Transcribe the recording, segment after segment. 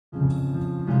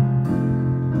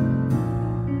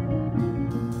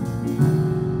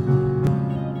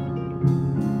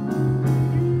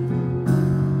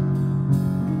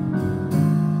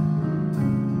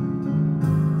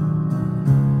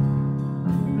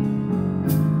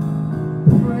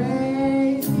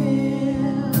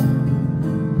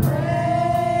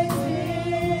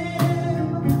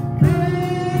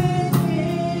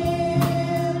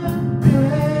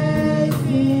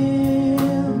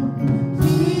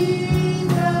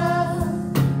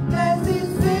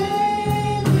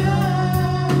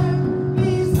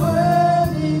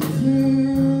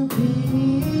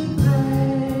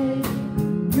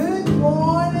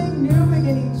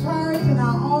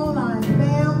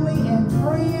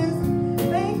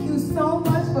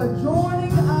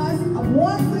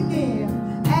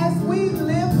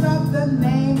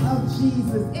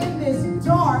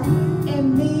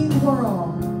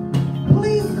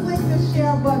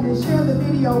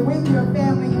With your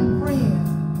family and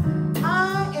friends.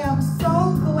 I am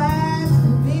so glad to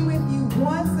be with you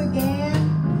once again,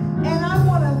 and I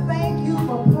want to thank you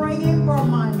for praying for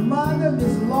my mother,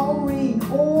 Miss Laureen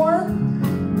Orr.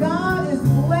 God is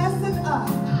blessing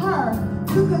her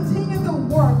to continue the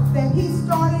work that He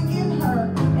started in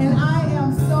her, and I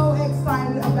am so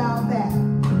excited about that.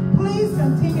 Please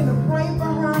continue to pray for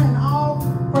her and all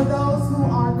for those who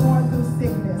are going through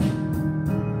sickness.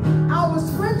 Our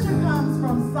scripture comes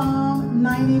from Psalm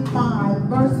 95,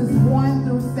 verses 1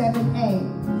 through 7a.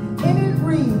 And it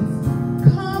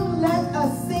reads, "Come, let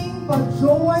us sing for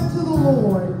joy to the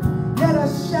Lord. Let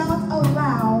us shout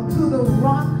aloud to the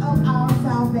rock of our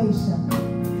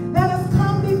salvation. Let us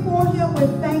come before Him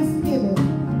with thanksgiving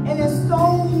and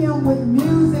extol Him with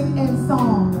music and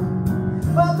song.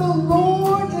 But the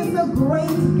Lord is a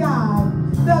great God,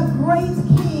 the great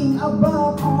King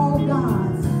above all gods.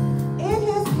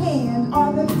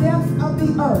 Are the depths of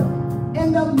the earth,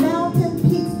 and the mountain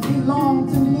peaks belong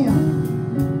to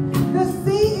Him. The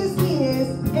sea is His,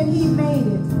 and He made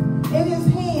it, and His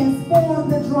hands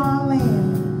formed the dry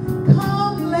land.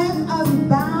 Come, let us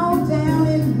bow down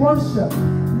and worship.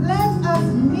 Let us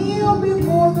kneel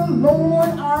before the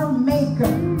Lord our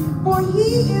Maker. For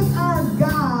He is our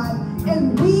God,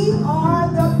 and we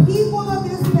are the people of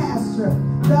His pasture,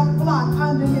 the flock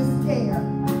under His care."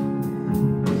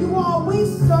 You all, we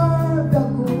serve the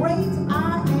great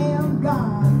I Am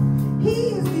God.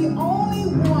 He is the only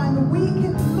one we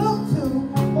can look to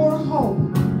for hope.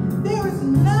 There is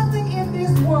nothing in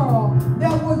this world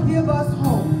that will give us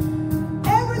hope.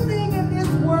 Everything in this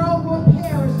world will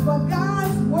perish, but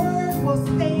God's word will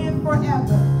stand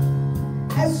forever.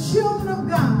 As children of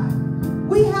God,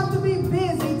 we have to be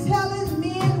busy telling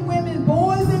men, women,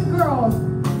 boys, and girls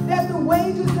that the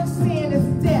wages of sin is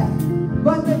death,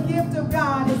 but the gift of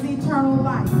God is eternal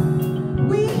life.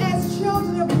 We as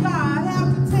children of God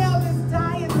have to tell this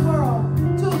dying world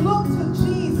to look to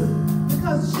Jesus,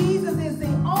 because Jesus is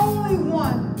the only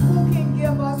one who can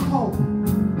give us hope.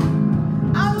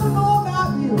 I don't know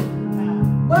about you,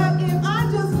 but if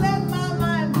I just let my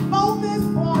mind focus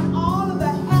on all of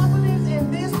the happenings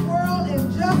in this world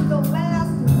in just the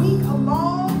last week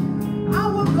alone, I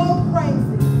would go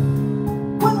crazy.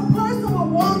 When a person will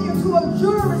walk into a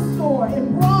jewelry store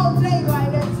in broad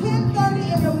daylight at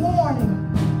 10:30 in the morning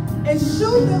and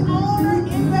shoot the owner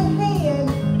in the head,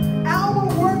 our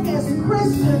work as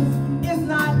Christians is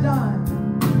not done.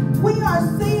 We are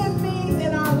seeing things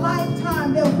in our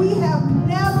lifetime that we have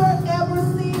never ever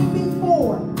seen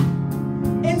before.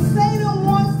 And Satan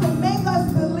wants to make us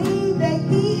believe that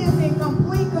he is in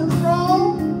complete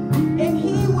control and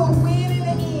he will win in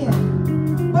the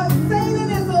end. But Satan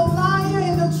is a liar,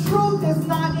 and the truth is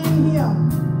not in him.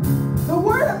 The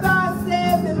Word of God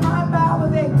says in my Bible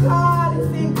that God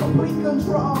is in complete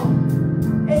control,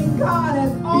 and God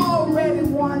has already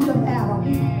won the battle.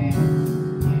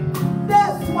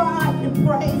 That's why I can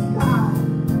praise God.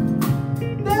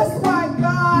 That's why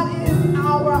God is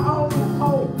our only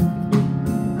hope.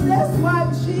 That's why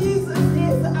Jesus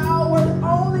is our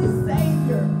only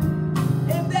Savior.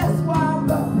 And that's why I'm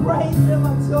going to praise Him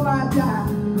until I die.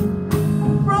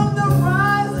 From the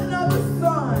rising of the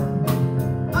sun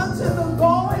until the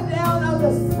going down of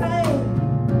the same,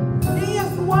 He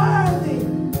is worthy.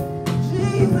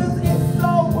 Jesus is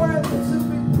so worthy to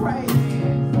be praised.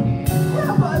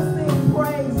 Help us sing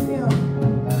praise Him.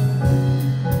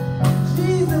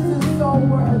 Jesus is so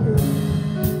worthy.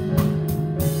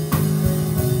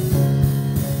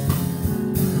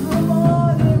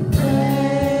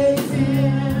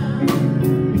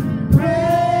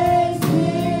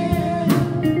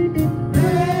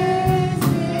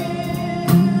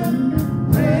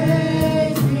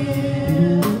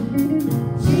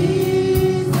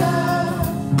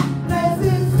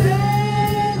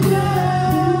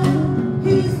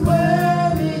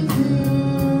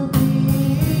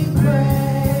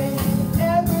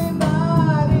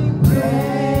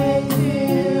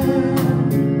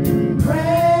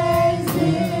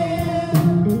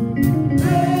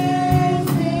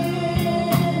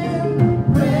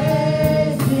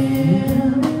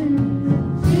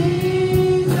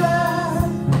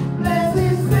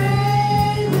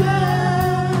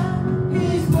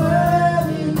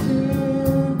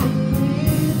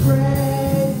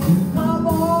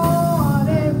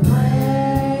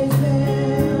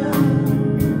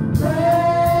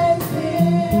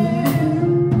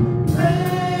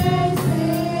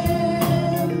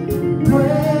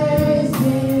 Praise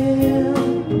Him.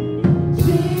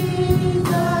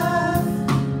 Jesus,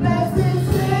 blessed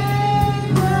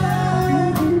Savior,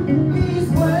 He's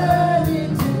worthy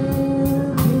to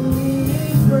be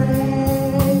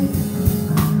praised.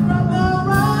 From the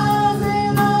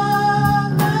rising of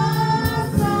the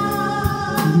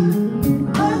sun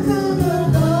unto the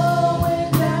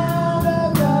going down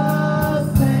of the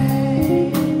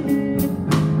same,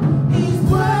 He's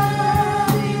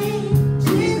worthy.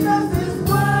 Jesus is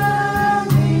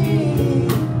worthy.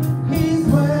 He's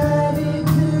worthy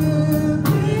to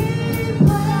be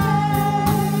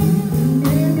praised.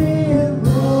 Give Him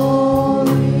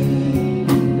glory.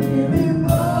 Give Him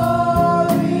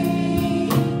glory.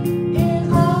 In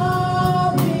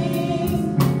all things,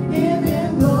 give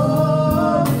Him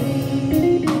glory.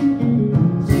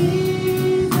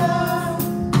 Jesus,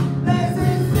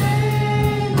 blessed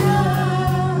Savior,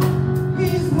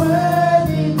 He's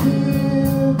worthy to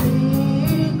be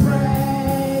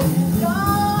praised.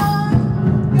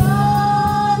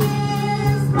 God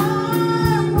is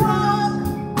my rock,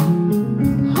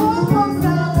 hope of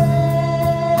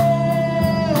salvation,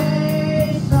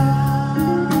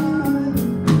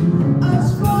 a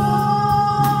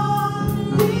strong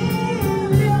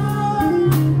Gilead.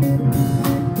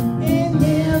 In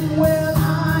Him will I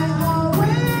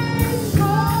always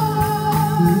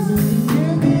trust.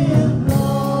 Give Him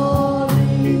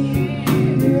glory.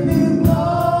 Give Him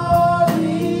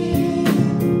glory.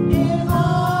 In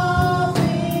all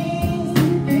things,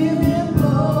 give Him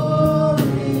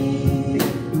glory.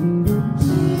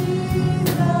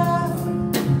 Jesus,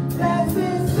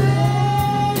 blessed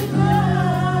Savior,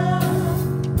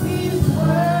 He's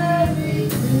worthy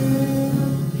to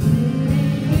be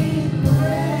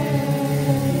praised.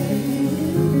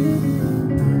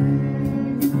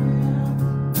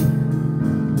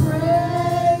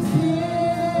 Praise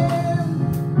Him,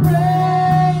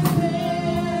 praise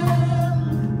Him,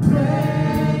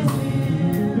 praise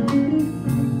Him.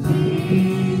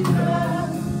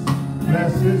 Jesus,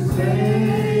 Blessed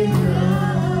Savior,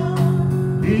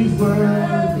 He's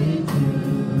worthy.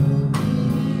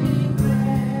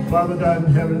 Father God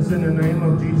in heaven, in the name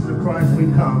of Jesus Christ, we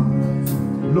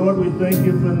come. Lord, we thank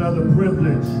you for another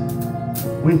privilege.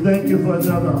 We thank you for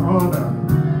another honor.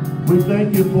 We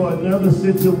thank you for another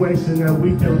situation that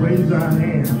we can raise our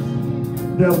hands,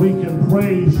 that we can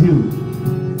praise you,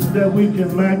 that we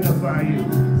can magnify you,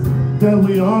 that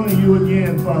we honor you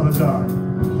again, Father God.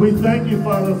 We thank you,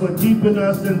 Father, for keeping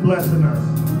us and blessing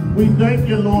us. We thank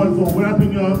you, Lord, for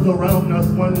wrapping your arms around us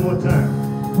one more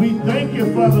time. We thank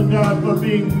you, Father God, for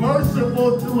being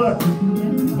merciful to us,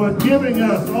 for giving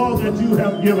us all that you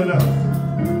have given us.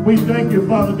 We thank you,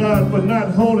 Father God, for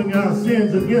not holding our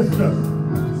sins against us,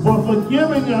 for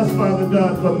forgiving us, Father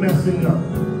God, for messing up.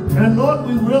 And Lord,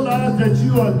 we realize that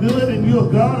you are good and you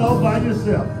are God all by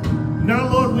yourself.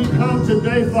 Now, Lord, we come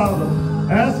today, Father,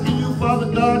 asking you,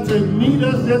 Father God, to meet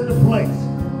us at the place.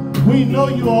 We know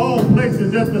you are all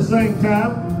places at the same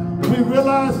time. We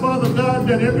realize, Father God,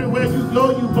 that everywhere you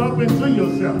go, you bump into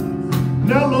yourself.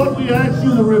 Now, Lord, we ask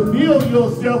you to reveal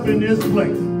yourself in this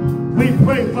place. We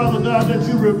pray, Father God, that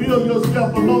you reveal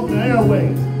yourself along the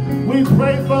airways. We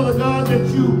pray, Father God, that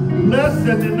you bless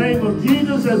in the name of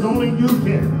Jesus as only you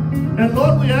can. And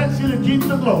Lord, we ask you to keep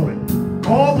the glory,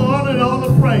 all the honor and all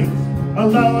the praise.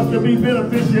 Allow us to be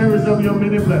beneficiaries of your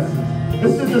many blessings.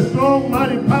 This is the strong,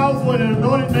 mighty, powerful, and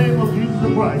anointed name of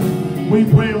Jesus Christ. We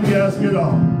pray and we ask it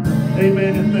all.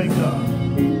 Amen and thank God.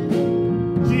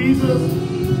 Jesus,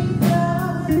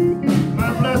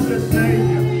 my blessed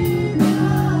Savior,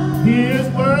 He is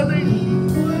worthy.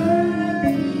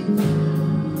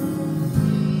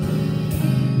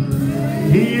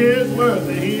 He is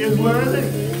worthy. He is worthy.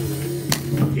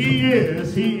 He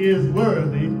is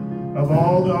worthy of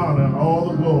all the honor, all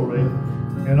the glory,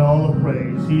 and all the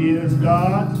praise. He is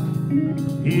God.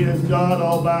 He is God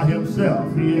all by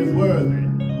himself. He is worthy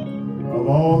of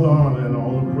all the honor and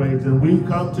all the praise. And we've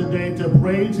come today to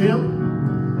praise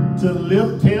him, to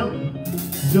lift him,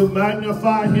 to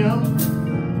magnify him,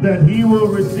 that he will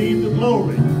receive the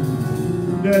glory,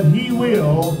 that he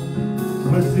will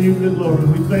receive the glory.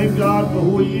 We thank God for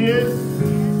who he is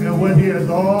and what he has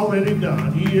already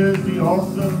done. He is the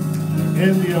awesome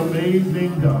and the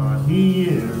amazing God. He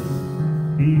is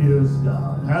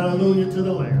God. Hallelujah to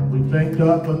the Lamb. We thank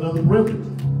God for another privilege,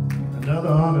 another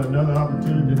honor, another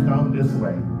opportunity to come this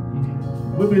way.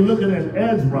 We'll be looking at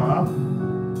Ezra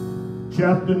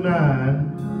chapter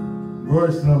 9,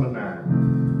 verse number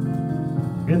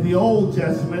 9. In the Old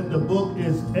Testament, the book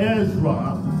is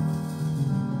Ezra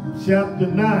chapter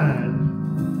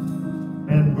 9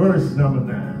 and verse number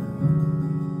 9.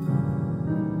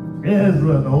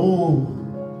 Ezra, the old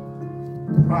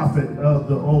prophet of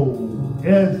the old.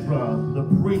 Ezra, the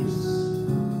priest.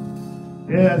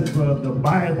 Ezra, the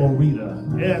Bible reader.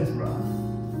 Ezra,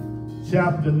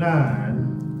 chapter 9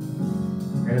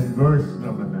 and verse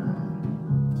number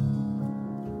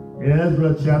 9.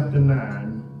 Ezra, chapter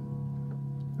 9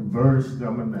 and verse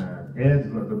number 9.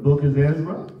 Ezra, the book is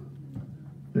Ezra.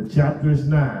 The chapter is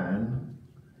 9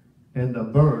 and the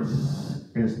verse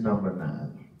is number 9.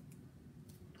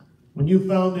 When you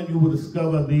found it, you will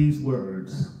discover these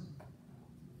words.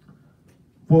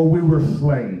 For we were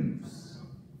slaves,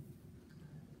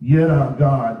 yet our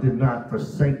God did not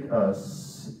forsake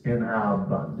us in our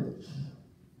bondage,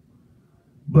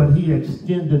 but he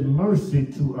extended mercy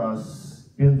to us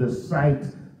in the sight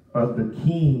of the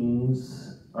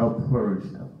kings of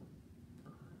Persia,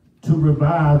 to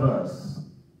revive us,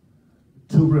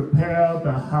 to repair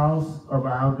the house of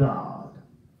our God,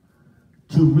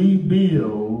 to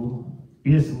rebuild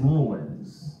its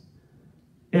ruins,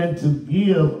 and to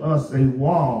give us a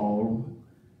wall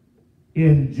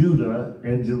in Judah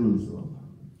and Jerusalem.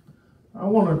 I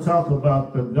want to talk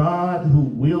about the God who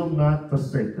will not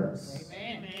forsake us.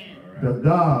 Amen. The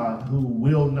God who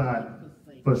will not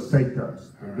forsake us.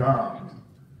 The God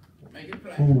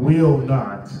who will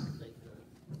not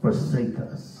forsake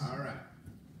us. All right.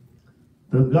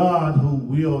 The God who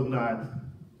will not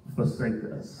forsake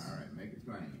us. All right, make it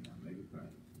plain. Make it plain.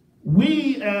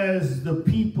 We, as the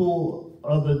people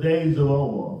of the days of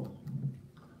old,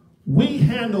 we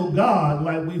handle God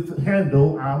like we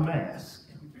handle our mask.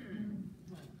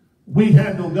 We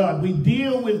handle God. We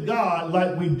deal with God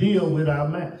like we deal with our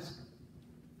mask.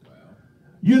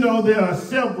 You know, there are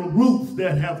several groups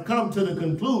that have come to the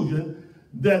conclusion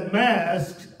that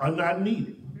masks are not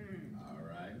needed. All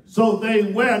right. So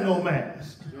they wear no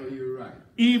mask. So you're right.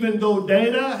 Even though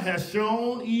data has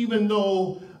shown, even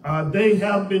though they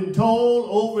have been told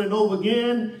over and over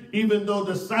again, even though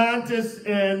the scientists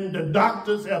and the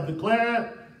doctors have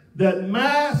declared that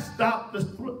masks stop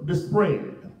the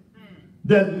spread,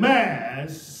 that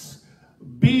masks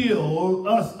build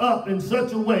us up in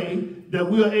such a way that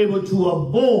we are able to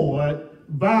avoid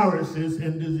viruses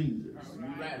and diseases. You're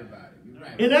right about it. You're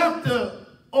right. And after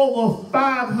over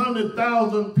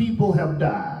 500,000 people have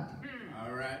died,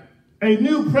 All right. a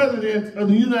new president of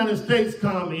the United States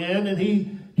come in and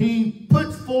he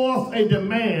puts forth a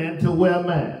demand to wear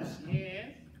masks.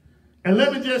 Yes. And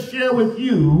let me just share with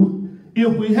you,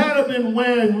 if we had been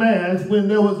wearing masks when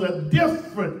there was a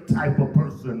different type of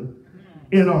person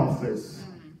in office,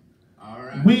 All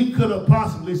right. we could have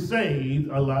possibly saved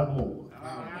a lot more.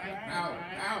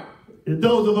 Out. And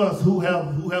those of us who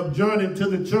have journeyed to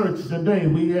the church today,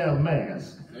 we have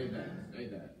masks. Say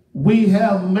that. We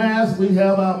have masks, we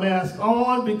have our masks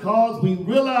on because we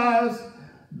realize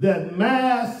that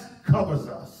mask covers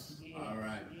us. All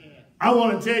right. I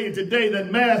want to tell you today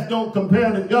that masks don't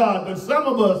compare to God, but some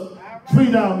of us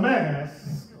treat our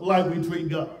masks like we treat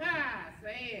God.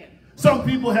 Some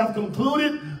people have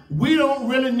concluded we don't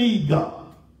really need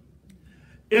God.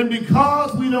 And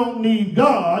because we don't need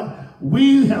God,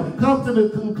 we have come to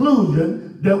the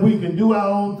conclusion that we can do our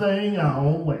own thing our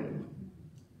own way.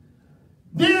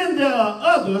 Then there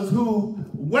are others who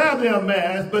wear their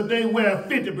mask, but they wear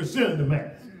 50% of the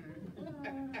mask.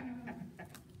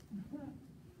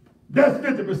 That's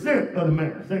 50% of the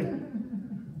mask.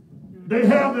 They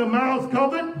have their mouths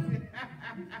covered,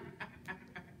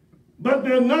 but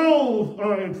their nose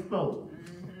are exposed.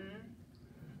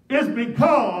 It's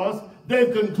because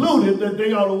they've concluded that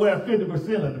they ought to wear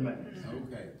 50% of the mask.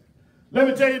 Okay. Let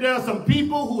me tell you, there are some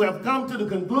people who have come to the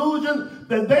conclusion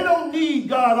that they don't need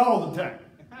God all the time,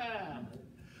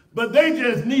 but they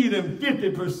just need him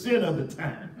 50% of the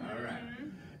time. All right.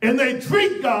 And they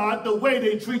treat God the way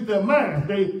they treat their mask.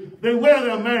 They wear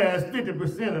their mask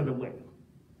 50% of the way.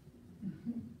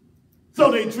 So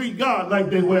they treat God like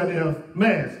they wear their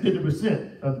mask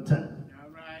 50% of the time. All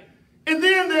right. And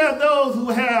then there are those who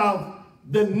have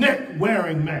the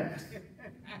neck-wearing mask.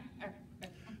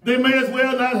 They may as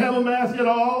well not have a mask at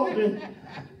all.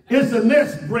 It's a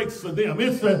neck brace for them.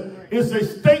 It's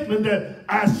a statement that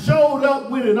I showed up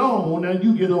with it on and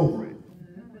you get over it.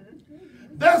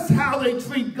 That's how they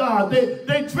treat God.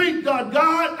 They treat God,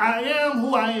 God, I am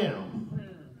who I am.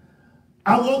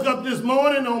 I woke up this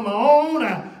morning on my own.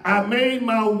 I made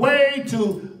my way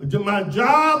to my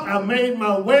job. I made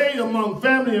my way among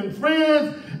family and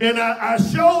friends. And I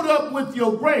showed up with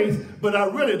your grace, but I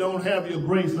really don't have your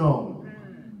grace on.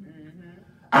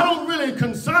 I don't really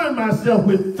concern myself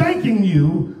with thanking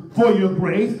you for your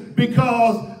grace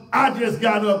because I just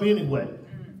got up anyway.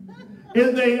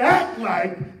 And they act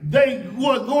like they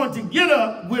were going to get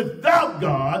up without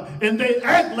God, and they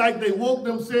act like they woke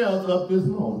themselves up this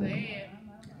morning.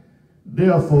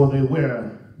 Therefore, they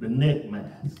wear the neck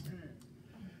mask.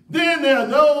 Then there are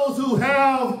those who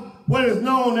have what is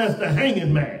known as the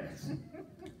hanging mask.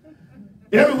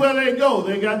 Everywhere they go,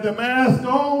 they got the mask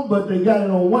on, but they got it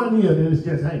on one ear, and it's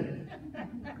just hanging.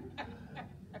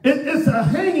 It's a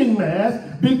hanging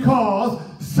mask because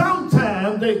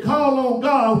sometimes they call on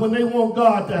God when they want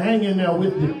God to hang in there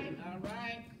with them.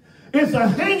 It's a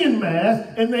hanging mask,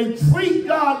 and they treat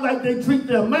God like they treat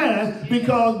their mask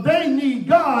because they need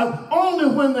God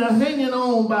only when they're hanging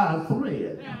on by a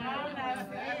thread.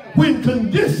 When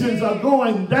conditions are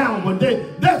going downward,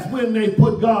 that's when they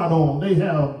put God on. They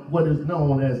have what is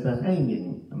known as the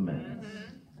hanging mask.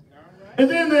 And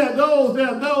then there are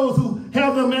those who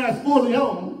have the mask fully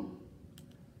on,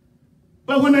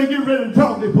 but when they get ready to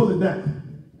talk, they pull it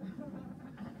down.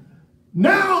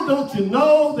 Now, don't you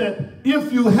know that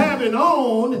if you have it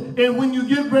on and when you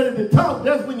get ready to talk,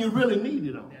 that's when you really need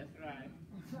it on. That's right.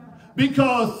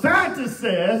 Because scientists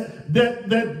says that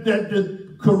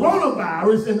the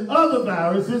coronavirus and other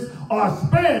viruses are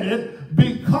spread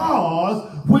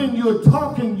because when you're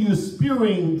talking, you're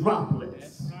spewing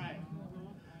droplets. That's right.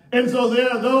 And so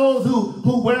there are those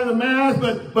who wear the mask,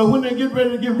 but when they get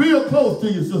ready to get real close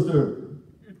to you, sister,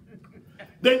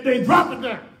 they drop it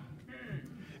down.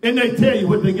 And they tell you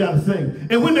what they got to say.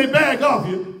 And when they back off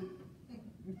you,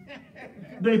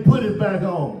 they put it back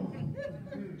on.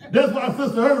 That's why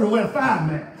Sister Ezra wears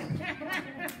 5 masks.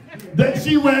 That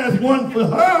she wears one for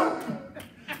her.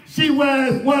 She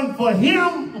wears one for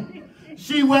him.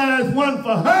 She wears one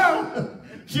for her.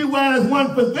 She wears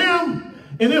one for them.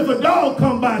 And if a dog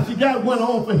come by, she got one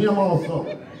on for him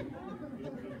also.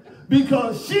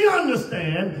 Because she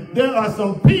understands there are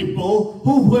some people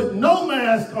who put no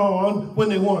mask on when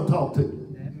they want to talk to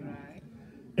you. That's right.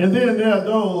 And then there are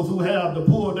those who have the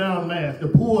pull down mask. The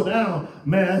pull down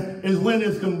mask is when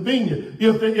it's convenient.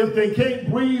 If they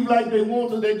can't breathe like they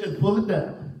want to, they just pull it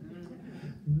down.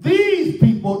 These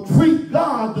people treat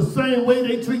God the same way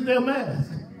they treat their mask.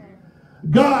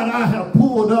 God, I have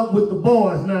pulled up with the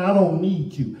boys, now I don't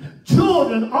need you.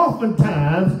 Children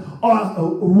oftentimes are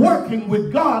working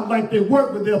with God like they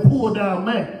work with their pull down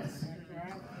masks.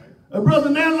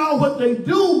 Brother Nanlaw, what they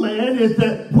do, man, is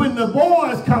that when the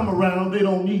boys come around, they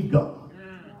don't need God.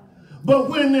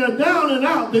 But when they're down and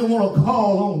out, they want to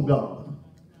call on God.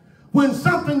 When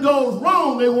something goes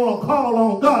wrong, they want to call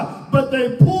on God. But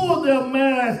they pull their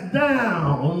mask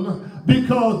down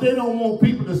because they don't want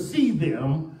people to see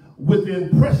them with the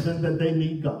impression that they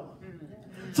need God.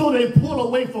 So they pull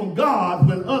away from God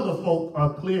when other folk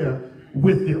are clear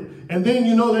with them. And then,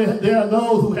 you know, there are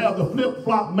those who have the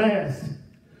flip-flop mask.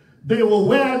 They will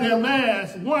wear their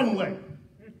mask one way.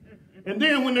 And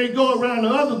then when they go around the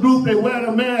other group, they wear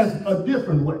the mask a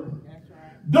different way.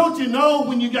 Don't you know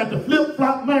when you got the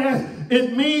flip-flop mask,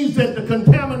 it means that the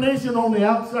contamination on the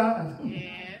outside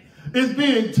is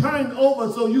being turned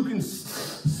over so you can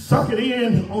suck it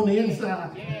in on the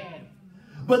inside.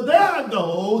 But there are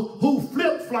those who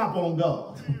flip-flop on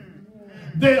God.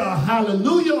 They are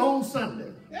hallelujah on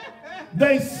Sunday.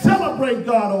 They celebrate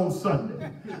God on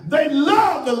Sunday. They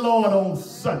love the Lord on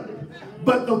Sunday.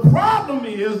 But the problem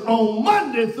is on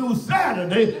Monday through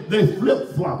Saturday, they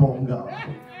flip-flop on God.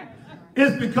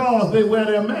 It's because they wear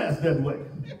their mask that way.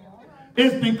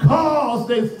 It's because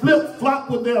they flip-flop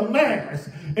with their mask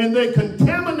and they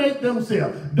contaminate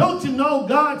themselves. Don't you know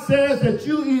God says that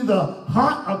you either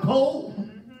hot or cold?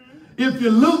 If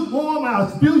you're lukewarm, I'll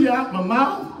spew you out my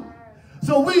mouth.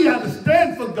 So we have to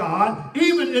stand for God,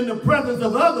 even in the presence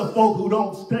of other folk who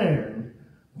don't stand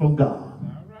for God.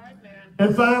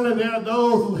 And finally, there are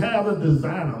those who have a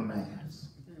designer mask.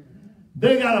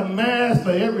 They got a mask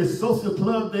for every social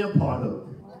club they're part of.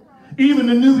 Even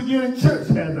the New Beginning Church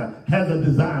has a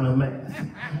designer mask.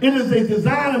 It is a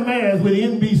designer mask with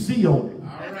NBC on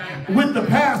it, with the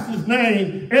pastor's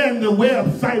name and the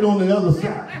website on the other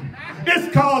side.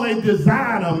 It's called a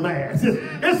designer mask.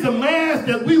 It's a mask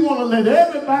that we want to let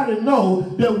everybody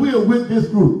know that we're with this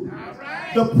group.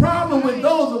 The problem with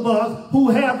those of us who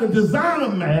have the designer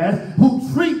mask,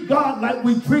 who treat God like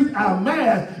we treat our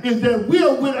mask, is that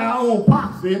we're with our own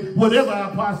posse, whatever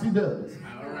our posse does.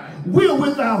 We're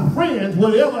with our friends,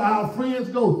 whatever our friends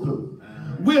go through.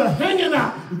 We're hanging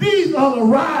out. These are the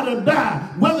ride or die.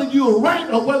 Whether you're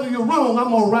right or whether you're wrong,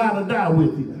 I'm going to ride or die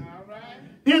with you.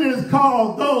 It is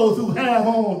called those who have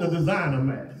on the designer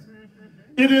mask.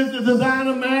 It is the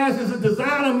designer mask. It's a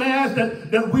designer mask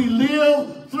that we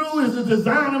live through. It's a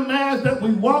designer mask that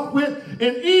we walk with.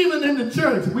 And even in the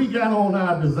church, we got on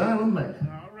our designer mask.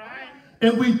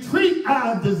 And we treat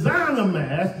our designer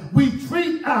mask, we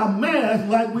treat our mask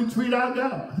like we treat our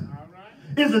God.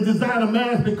 It's a designer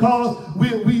mask because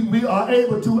we are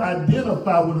able to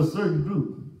identify with a certain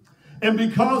group. And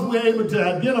because we're able to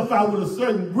identify with a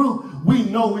certain group, we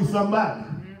know we're somebody.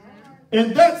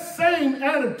 And that same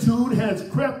attitude has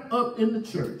crept up in the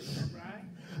church.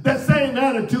 That same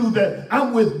attitude that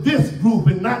I'm with this group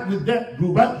and not with that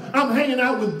group. I'm hanging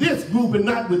out with this group and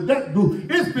not with that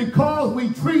group. It's because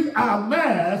we treat our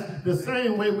mask the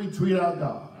same way we treat our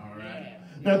God. All right.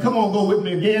 Now, come on, go with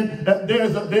me again.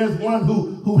 There's one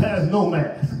who has no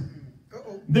mask.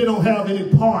 They don't have any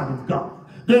part of God.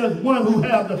 There's one who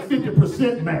has the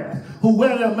 50% mask, who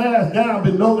wear their mask down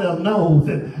below their nose,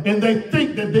 and they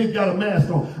think that they've got a mask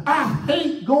on. I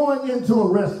hate going into a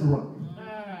restaurant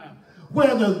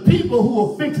where the people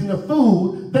who are fixing the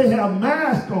food, they have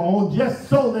masks on just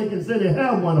so they can say they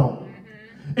have one on.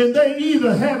 And they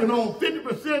either have it on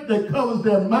 50% that covers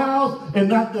their mouth and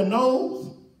not their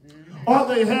nose, or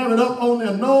they have it up on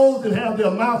their nose and have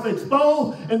their mouth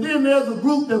exposed. And then there's a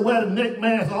group that wear the neck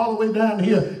mask all the way down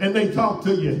here, and they talk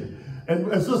to you. And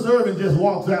Sister Irvin just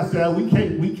walks out and says, we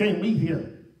can't meet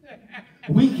here.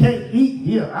 We can't eat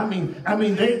here. I mean,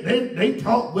 they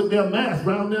talk with their mask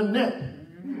around their neck.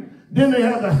 Then they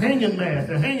have the hanging mask.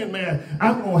 The hanging mask,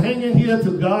 I'm going to hang in here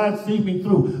till God see me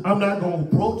through. I'm not going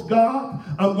to approach God.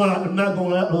 I'm not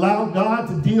going to allow God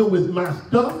to deal with my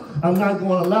stuff. I'm not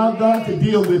going to allow God to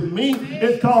deal with me.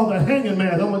 It's called the hanging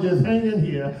mask. I'm going to just hang in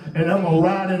here and I'm going to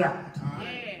ride it out.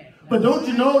 But don't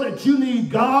you know that you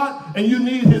need God and you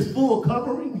need his full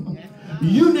covering?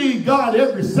 You need God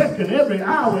every second, every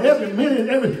hour, every minute,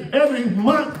 every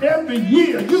month, every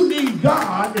year. You need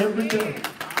God every day.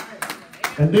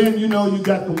 And then, you know, you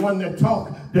got the one that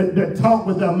talk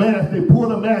with their mask. They pull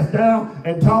the mask down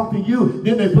and talk to you.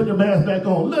 Then they put the mask back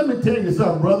on. Let me tell you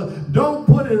something, brother. Don't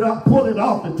pull it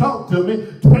off and talk to me.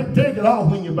 Take it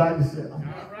off when you're by yourself. All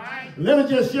right. Let me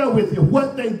just share with you.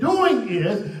 What they're doing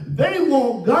is they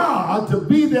want God to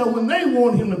be there when they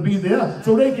want him to be there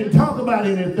so they can talk about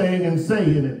anything and say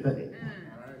anything.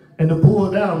 And the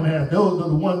pull down mask, those are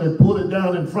the ones that pull it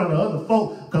down in front of other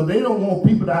folks because they don't want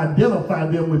people to identify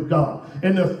them with God.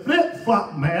 And the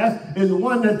flip-flop mask is the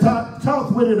one that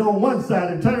talks with it on one side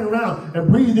and turn around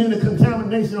and breathe in the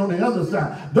contamination on the other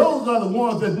side. Those are the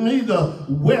ones that neither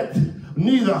wet,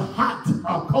 neither hot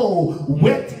or cold,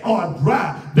 wet or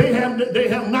dry. They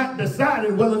have not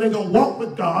decided whether they're going to walk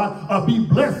with God or be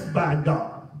blessed by God.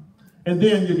 And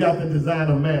then you got the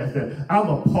designer mask that I'm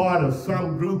a part of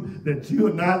some group that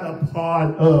you're not a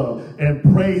part of. And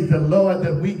praise the Lord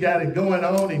that we got it going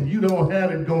on and you don't have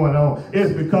it going on.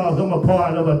 It's because I'm a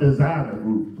part of a designer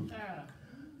group.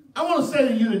 I want to say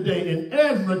to you today in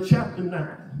Ezra chapter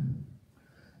 9,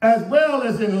 as well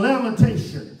as in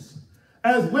Lamentations,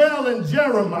 as well in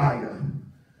Jeremiah,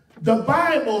 the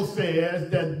Bible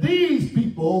says that these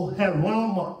people had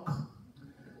run amok.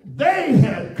 They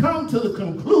had come to the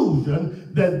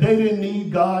conclusion that they didn't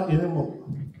need God anymore.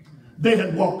 They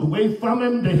had walked away from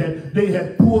him. They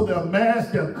had pulled their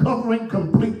mask, their covering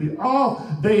completely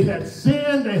off. They had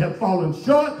sinned. They had fallen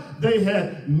short. They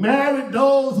had married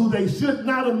those who they should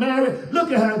not have married.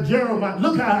 Look at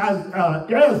how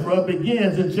Ezra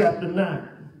begins in chapter 9.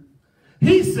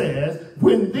 He says,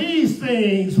 when these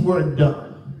things were done,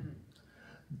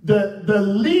 the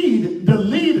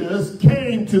leaders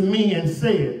came to me and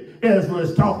said, Ezra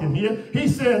is talking here, he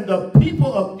said, the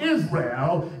people of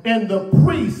Israel and the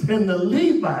priests and the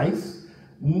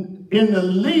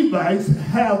Levites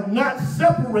have not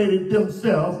separated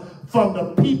themselves from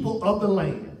the people of the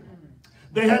land.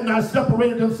 They had not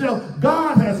separated themselves.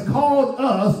 God has called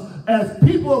us as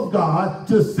people of God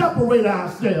to separate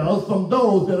ourselves from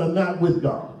those that are not with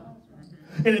God.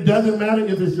 And it doesn't matter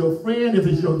if it's your friend, if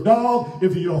it's your dog,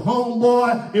 if it's your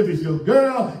homeboy, if it's your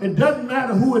girl. It doesn't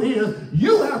matter who it is.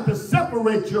 You have to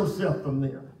separate yourself from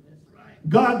them.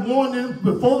 God warned them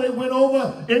before they went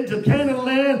over into Canaan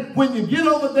land, when you get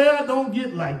over there, don't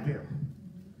get like them.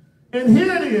 And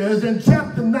here it is in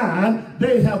chapter 9,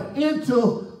 they have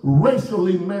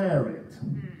interracially married.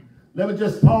 Let me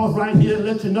just pause right here and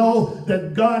let you know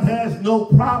that God has no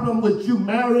problem with you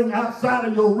marrying outside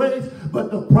of your race,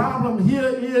 but the problem here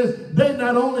is they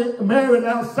not only married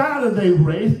outside of their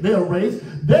race,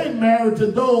 they married to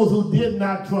those who did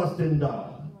not trust in God.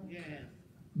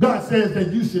 God says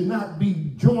that you should not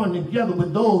be joined together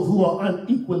with those who are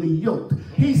unequally yoked.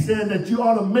 He said that you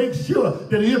ought to make sure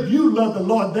that if you love the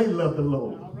Lord, they love the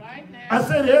Lord. I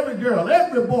say to every girl,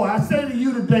 every boy, I say to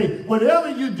you today,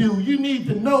 whatever you do, you need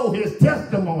to know his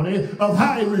testimony of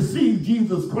how he received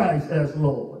Jesus Christ as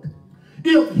Lord.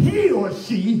 If he or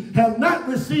she have not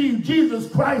received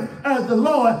Jesus Christ as the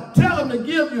Lord, tell him to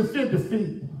give you 50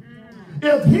 feet.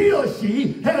 If he or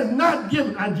she has not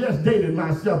given, I just dated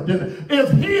myself, didn't I?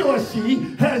 If he or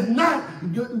she has not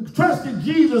trusted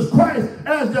Jesus Christ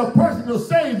as their personal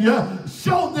Savior,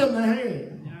 show them the hand.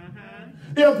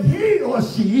 If he or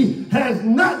she has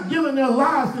not given their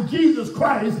lives to Jesus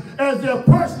Christ as their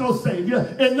personal Savior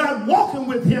and not walking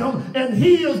with him and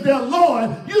he is their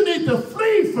Lord, you need to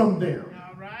flee from them.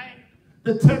 All right.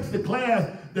 The text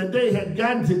declares that they had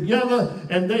gotten together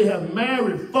and they have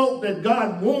married folk that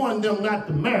God warned them not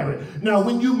to marry. Now,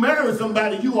 when you marry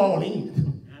somebody, you all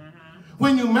in.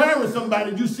 When you marry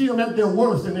somebody, you see them at their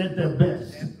worst and at their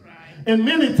best. That's right. And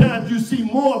many times you see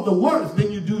more of the worst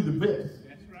than you do the best.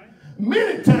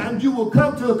 Many times you will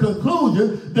come to a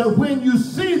conclusion that when you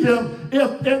see them,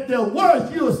 if at their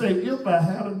worst, you will say, if I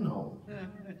had known.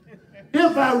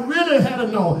 If I really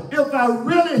had known. If I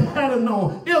really had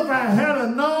known. If I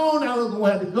had known I was going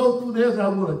to have to go through this, I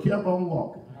would have kept on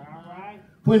walking.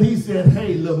 When he said,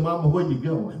 hey, little mama, where you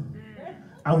going?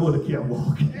 I would have kept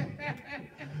walking.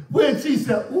 When she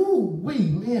said, ooh,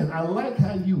 man, I like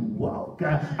how you walk.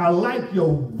 I like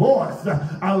your voice.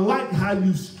 I like how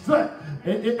you strut.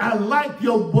 I like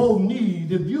your bow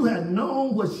knees. If you had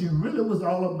known what she really was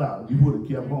all about, you would have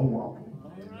kept on walking.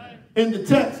 Right. In the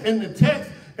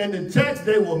text,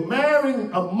 they were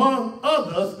marrying among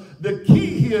others. The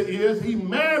key here is they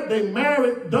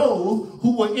married those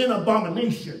who were in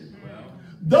abomination.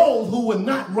 Those who were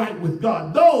not right with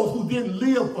God. Those who didn't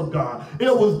live for God.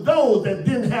 It was those that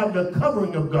didn't have the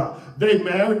covering of God. They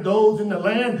married those in the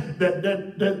land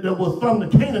that was from the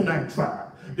Canaanite tribe,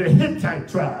 the Hittite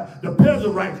tribe, the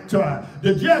Pezerite tribe,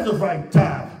 the Jezreelite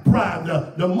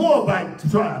tribe, the Moabite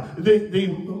tribe,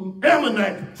 the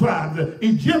Ammonite tribe, the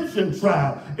Egyptian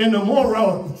tribe, and the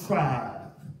Moroccan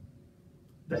tribe,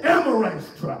 the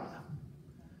Amorites tribe.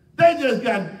 They just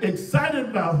got excited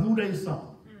about who they saw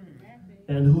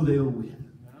and who they were with.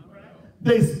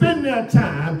 They spend their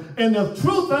time, and the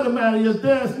truth of the matter is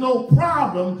there's no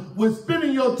problem with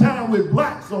spending your time with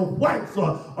blacks or whites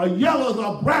or yellows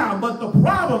or brown, but the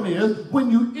problem is when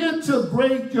you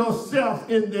integrate yourself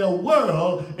in their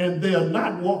world and they are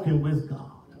not walking with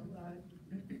God.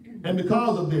 And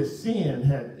because of this, sin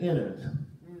had entered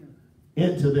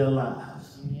into their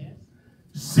lives.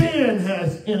 Sin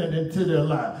has entered into their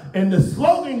lives. And the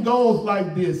slogan goes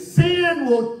like this: sin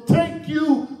will take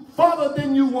you further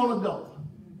than you want to go.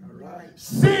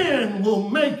 Sin will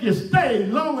make you stay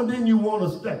longer than you want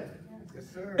to stay. Yes,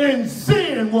 sir. And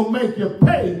sin will make you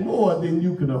pay more than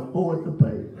you can afford to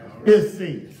pay. It's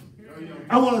sin.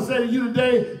 I want to say to you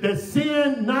today that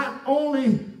sin not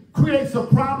only creates a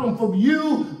problem for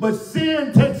you, but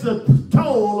sin takes a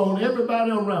toll on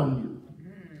everybody around you.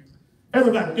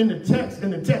 Everybody in the text,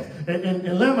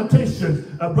 in Lamentations,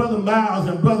 Brother Miles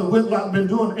and Brother Whitlock have been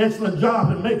doing an excellent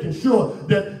job in making sure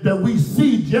that we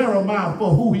see Jeremiah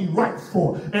for who he writes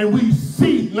for. And we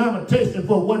see Lamentation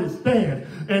for what it stands.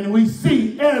 And we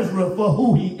see Ezra for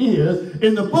who he is.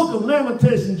 In the book of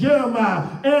Lamentation, Jeremiah,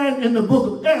 and in the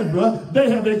book of Ezra, they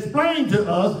have explained to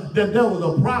us that there was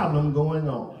a problem going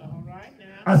on.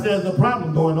 I said there's a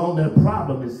problem going on. That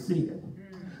problem is sin.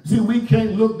 See, we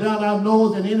can't look down our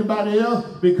nose at anybody else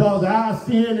because our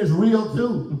sin is real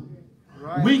too.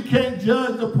 Right. We can't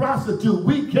judge the prostitute.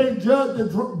 We can't judge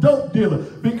the dope dealer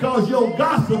because your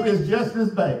gossip is just as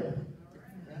bad.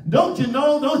 Don't you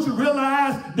know, don't you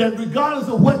realize that regardless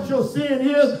of what your sin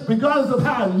is, regardless of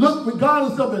how it looks,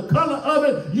 regardless of the color of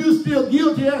it, you still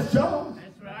guilty as charged?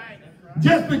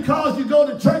 Just because you go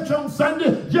to church on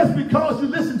Sunday, just because you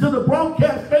listen to the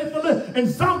broadcast faithfully, and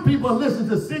some people listen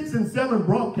to 6 and 7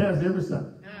 broadcasts every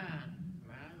Sunday.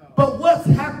 But what's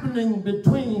happening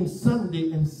between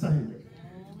Sunday and Sunday?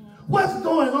 What's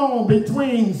going on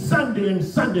between Sunday and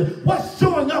Sunday? What's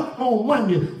showing up on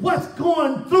Monday? What's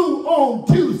going through on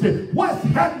Tuesday? What's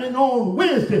happening on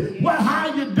Wednesday?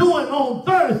 How you doing on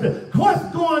Thursday? What's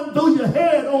going through your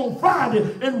head on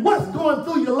Friday? And what's going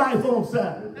through your life on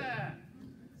Saturday?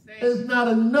 It's not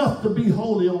enough to be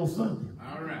holy on Sunday.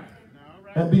 All right.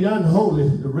 And be unholy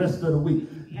the rest of the week.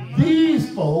 These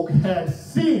folk had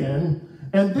sin,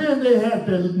 and then they had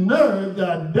the nerve, the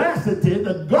audacity,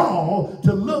 the gall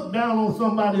to look down on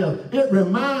somebody else. It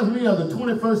reminds me of the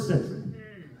 21st century.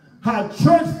 How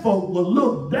church folk will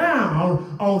look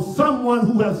down on someone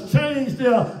who has changed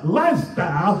their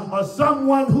lifestyle or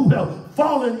someone who has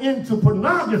fallen into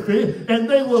pornography, and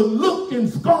they will look and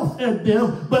scoff at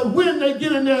them. But when they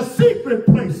get in their secret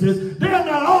places, they're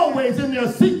not always in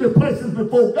their secret places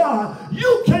before God.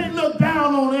 You can't look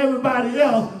down on everybody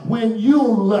else when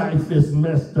your life is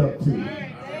messed up too.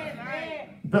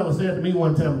 fellow said to me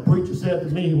one time, a preacher said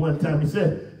to me one time, he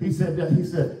said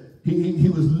he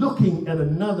was looking at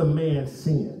another man's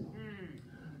sin.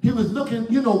 He was looking,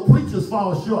 you know, preachers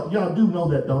fall short. Y'all do know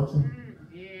that, don't you?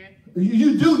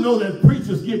 You do know that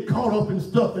preachers get caught up in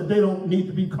stuff that they don't need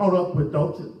to be caught up with,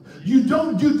 don't you? You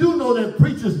do know that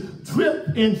preachers trip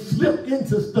and slip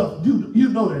into stuff. You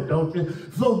know that, don't you?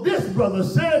 So this brother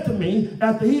said to me,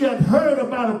 after he had heard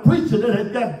about a preacher that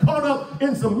had got caught up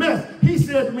in some mess, he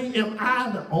said to me, am I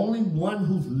the only one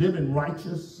who's living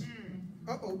righteous?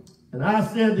 And I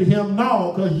said to him,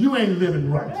 no, because you ain't living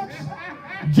righteous.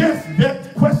 Just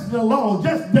that question alone,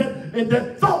 just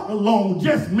that thought alone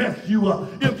just messed you up.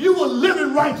 If you were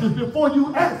living righteous before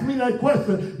you asked me that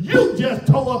question, you just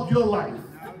tore up your life.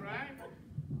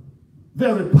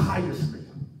 Very piously,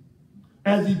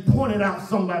 as he pointed out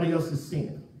somebody else's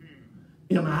sin.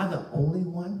 Am I the only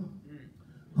one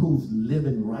who's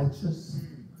living righteous?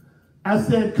 I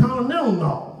said, Colonel,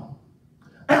 no.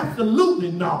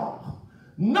 Absolutely no.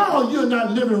 No, you're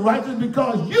not living righteous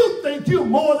because you think you're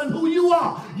more than who you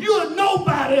are. You're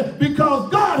nobody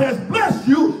because God has blessed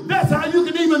you. That's how you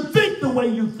can even think the way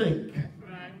you think.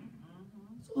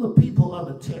 So the people of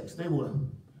the text, they were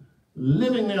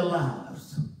living their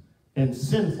lives in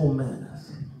sinful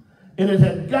manners. And it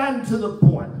had gotten to the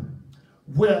point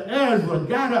where Ezra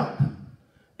got up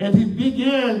and he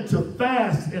began to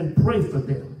fast and pray for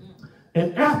them.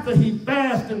 And after he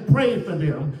fasted and prayed for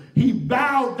them, he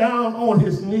bowed down on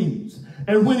his knees.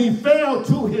 And when he fell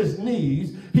to his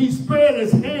knees, he spread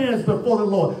his hands before the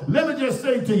Lord. Let me just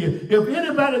say to you, if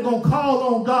anybody going to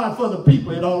call on God for the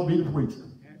people, it ought to be the preacher.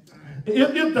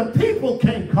 If the people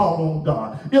can't call on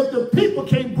God, if the people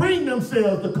can't bring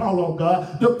themselves to call on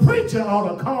God, the preacher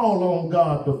ought to call on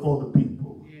God before the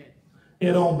people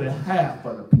and on behalf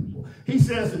of the people. He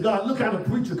says to God, look how the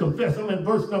preacher confessed. I'm in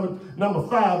verse number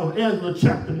 5 of Ezra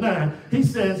chapter 9. He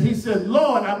says,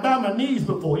 Lord, I bow my knees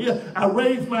before you. I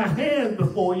raise my hands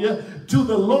before you to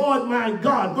the Lord my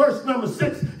God. Verse number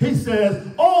 6, he says,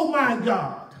 oh my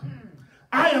God,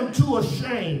 I am too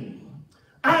ashamed.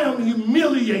 I am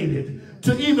humiliated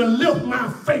to even lift my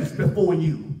face before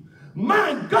you.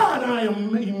 My God, I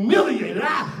am humiliated.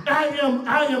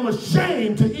 I am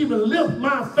ashamed to even lift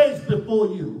my face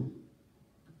before you.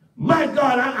 My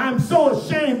God, I'm so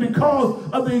ashamed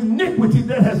because of the iniquity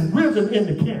that has risen in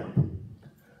the camp.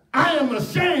 I am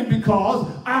ashamed because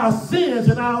our sins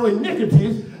and our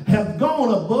iniquities have gone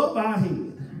above our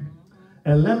head.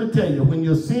 And let me tell you, when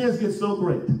your sins get so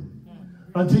great,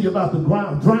 until you're about to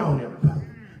drown in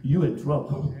them, you're in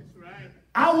trouble.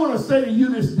 I want to say to you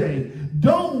this day,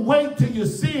 don't wait till your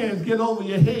sins get over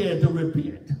your head to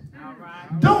repent.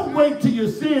 Don't wait till your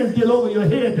sins get over your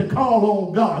head to call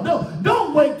on God.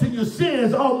 Don't wait till your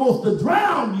sins almost to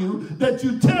drown you that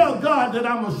you tell God that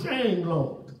I'm ashamed,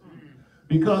 Lord.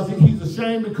 Because he's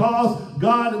ashamed because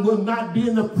God will not be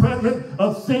in the presence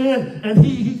of sin, and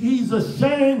he's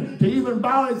ashamed to even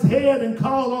bow his head and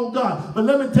call on God. But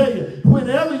let me tell you,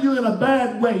 whenever you're in a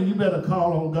bad way, you better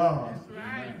call on God.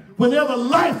 Whenever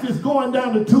life is going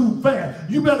down the tube fast,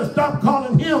 you better stop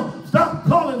calling him, stop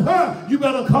calling her. You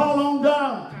better call on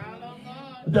God.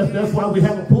 That's why we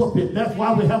have a pulpit. That's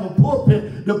why we have a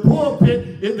pulpit. The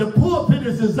pulpit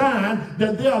is designed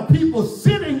that there are people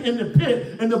sitting in the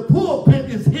pit, and the pulpit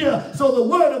is here so the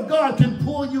word of God can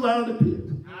pull you out of the pit.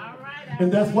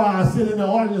 And that's why I sit in the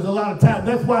audience a lot of times.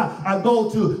 That's why I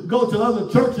go to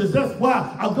other churches. That's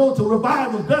why I go to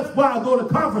revivals. That's why I go to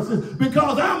conferences,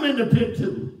 because I'm in the pit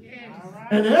too.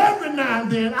 And every now and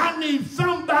then, I need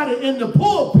somebody in the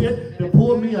pulpit to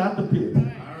pull me out the pit. All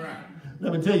right.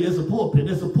 Let me tell you, it's a pulpit.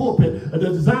 It's a pulpit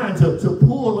designed to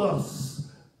pull us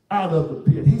out of the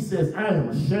pit. He says, I am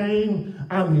ashamed.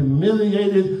 I'm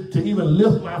humiliated to even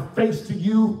lift my face to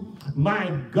you. My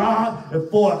God,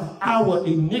 for our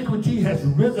iniquity has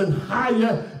risen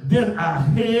higher than our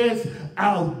heads.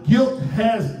 Our guilt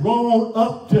has grown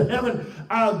up to heaven.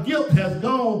 Our guilt has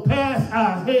gone past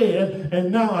our head,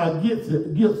 and now our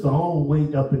guilt's are all the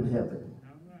way up in heaven.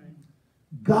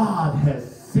 God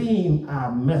has seen our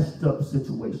messed up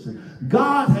situation.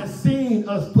 God has seen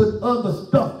us put other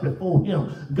stuff before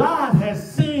him. God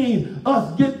has seen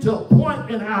us get to a point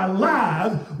in our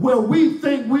lives where we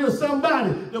think we are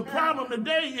somebody. The problem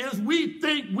today is we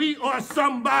think we are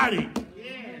somebody.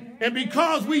 And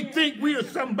because we think we are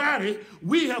somebody,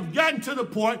 we have gotten to the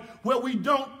point where we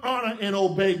don't honor and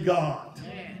obey God.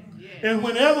 And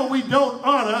whenever we don't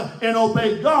honor and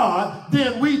obey God,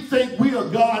 then we think we are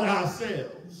God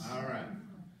ourselves. All right.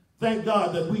 Thank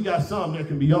God that we got some that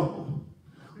can be humble.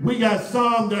 We got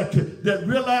some that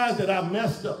realize that I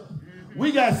messed up.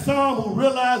 We got some who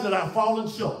realize that I've fallen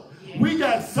short. We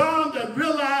got some that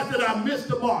realize that I missed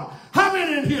the mark. How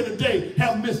many in here today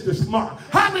have missed the mark?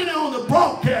 How many on the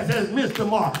broadcast has missed the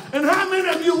mark? And how many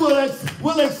of you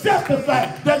will accept the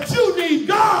fact that you need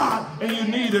God and you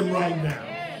need him right now?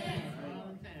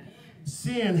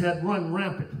 Sin had run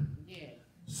rampant.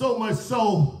 So much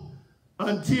so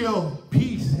until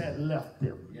peace had left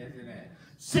them.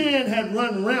 Sin had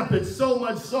run rampant, so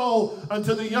much so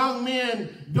until the young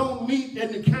men don't meet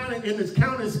in this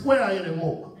county square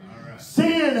anymore. Right.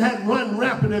 Sin had run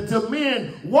rampant until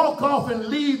men walk off and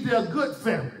leave their good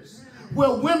families,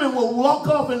 where women will walk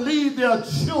off and leave their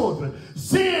children.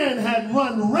 Sin had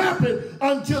run rampant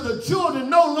until the children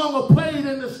no longer played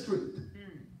in the street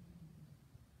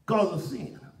because of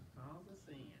sin.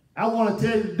 I want to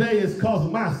tell you today it's because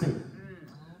of my sin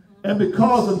and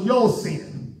because of your sin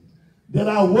that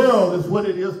our world is what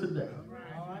it is today.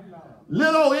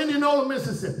 Little Indianola,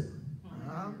 Mississippi.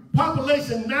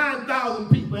 Population 9,000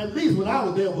 people. At least when I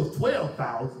was there was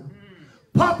 12,000.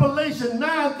 Population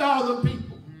 9,000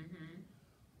 people.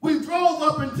 We drove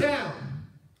up in town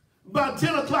about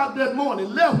 10 o'clock that morning.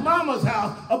 Left Mama's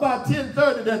house about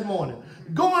 10:30 that morning.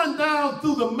 Going down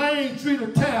through the main street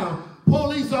of town,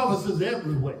 police officers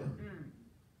everywhere.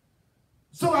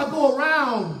 So I go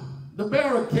around the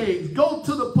barricades, go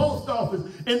to the post office,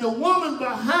 and the woman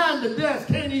behind the desk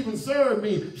can't even serve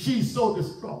me. She's so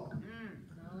distraught.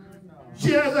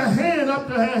 She has her hand up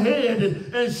to her head,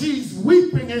 and she's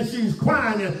weeping and she's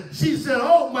crying. And she said,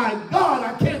 oh my God,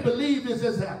 I can't believe this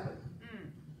has happened.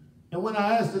 And when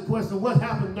I asked the question, what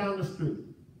happened down the street?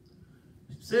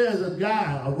 She says a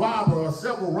guy, a robber or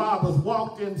several robbers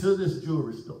walked into this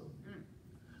jewelry store,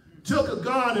 took a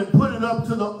gun and put it up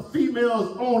to the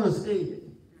female's owner's head,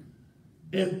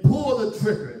 and pulled the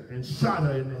trigger and shot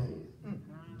her in the head.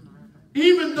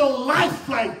 Even though Life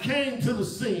Flight came to the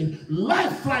scene,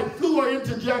 Life Flight flew her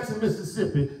into Jackson,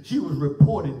 Mississippi, she was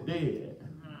reported dead.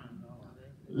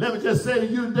 Let me just say to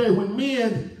you today, when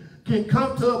men can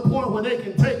come to a point where they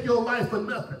can take your life for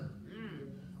nothing,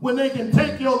 when they can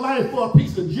take your life for a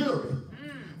piece of jewelry,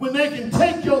 when they can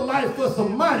take your life for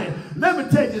some money, let me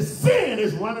tell you, sin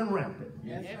is running rampant.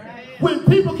 When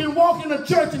people can walk in a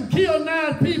church and kill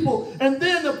 9 people, and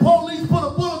then the police put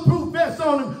a bulletproof vest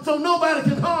on him so nobody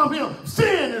can harm him,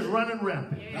 sin is running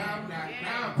rampant.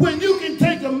 When you can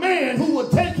take a man who will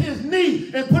take his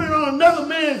knee and put it on another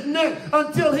man's neck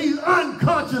until he's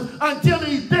unconscious, until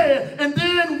he's dead, and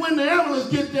then when the ambulance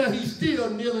gets there, he's still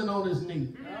kneeling on his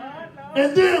knee.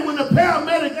 And then when the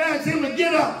paramedic asks him to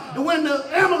get up, and when the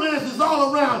ambulance is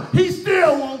all around, he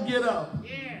still won't get up.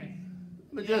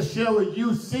 Let me just share with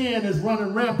you, sin is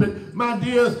running rampant, my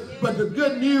dears. But the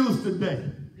good news today,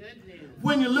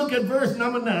 when you look at verse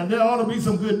number 9, there ought to be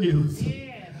some good news.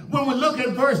 When we look at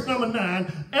verse number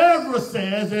 9, Ezra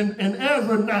says in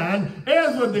Ezra 9,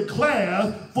 Ezra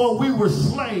declares, for we were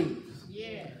slaves.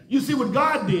 You see what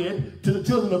God did to the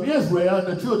children of Israel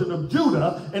and the children of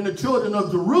Judah and the children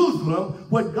of Jerusalem.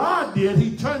 What God did,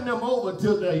 he turned them over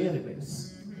to their enemies.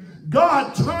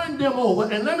 God turned them over,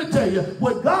 and let me tell you,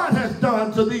 what God has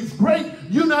done to these great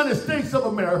United States of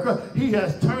America, he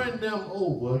has turned them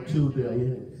over to their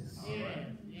enemies.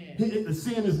 The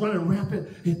sin is running rampant,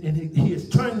 and he has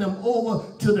turned them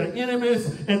over to their enemies.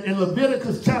 And in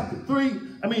Leviticus chapter 3,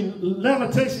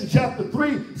 Lamentation chapter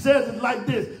 3 says it like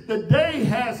this: the day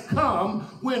has come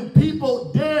when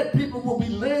dead people will be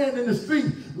laying in the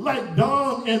street like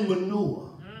dung and manure.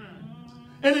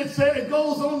 And it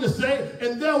goes on to say,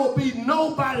 and there will be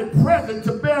nobody present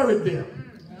to bury them.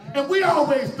 And we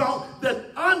always thought that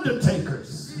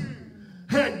undertakers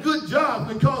had good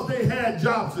jobs because they had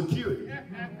job security.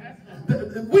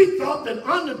 We thought that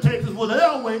undertakers would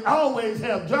always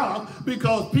have jobs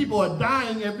because people are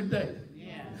dying every day.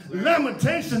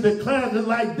 Lamentation declares it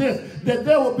like this, that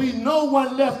there will be no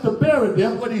one left to bury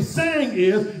them. What he's saying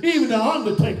is, even the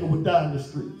undertaker would die in the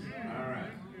street.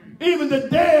 Even the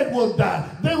dead will die.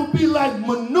 They will be like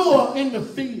manure in the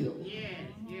field.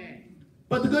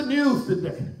 But the good news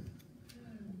today,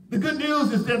 the good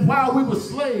news is that while we were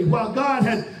slaves, while God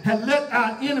had let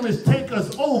our enemies take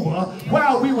us over,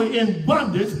 while we were in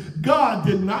bondage, God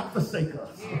did not forsake us.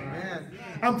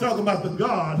 I'm talking about the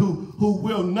God who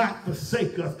will not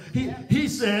forsake us. He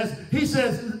says,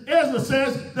 Ezra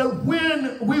says that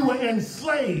when we were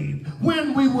enslaved,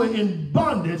 when we were in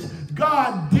bondage,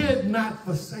 God did not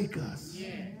forsake us.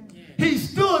 He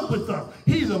stood with us.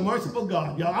 He's a merciful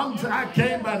God, y'all. I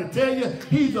came by to tell you,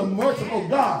 he's a merciful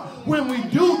God. When we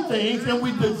do things and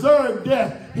we deserve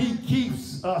death, he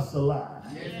keeps us alive.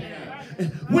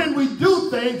 When we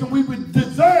do things and we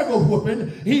deserve a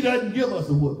whooping, he doesn't give us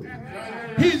a whooping.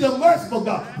 He's a merciful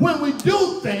God. When we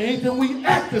do things and we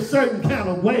act a certain kind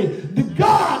of way, the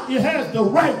God has the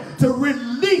right to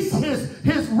release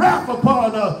his wrath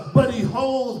upon us, but he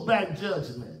holds back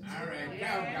judgment. All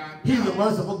right. He's a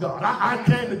merciful God. I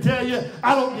came to tell you,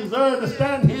 I don't deserve to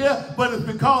stand here, but it's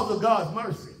because of God's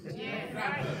mercy.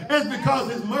 It's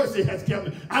because his mercy has kept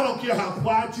me. I don't care how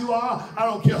quiet you are. I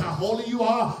don't care how holy you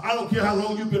are. I don't care how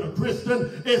long you've been a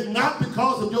Christian. It's not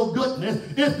because of your goodness.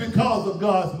 It's because of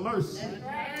God's mercy.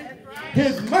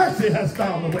 His mercy has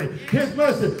found a way. His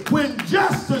mercy. When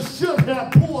justice should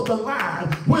have pulled the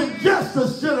line, when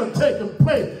justice should have taken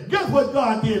place, guess what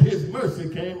God did? His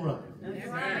mercy came running.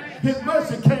 His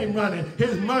mercy came running.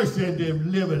 His mercy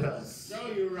delivered us.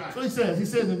 So he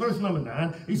says in verse number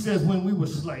 9, he says, when we were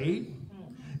slaves,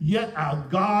 yet our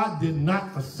God did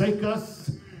not forsake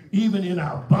us. Even in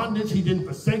our bondage, he didn't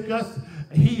forsake us.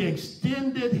 He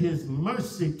extended his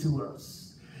mercy to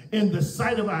us in the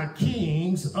sight of our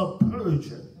kings of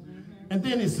Persia. And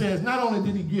then he says, not only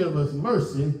did he give us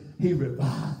mercy, he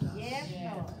revived us.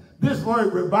 This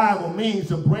word revival means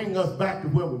to bring us back to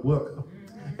where we were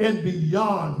and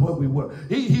beyond where we were.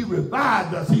 He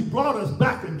revived us. He brought us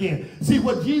back again. See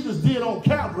what Jesus did on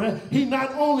Calvary, he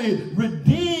not only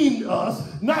redeemed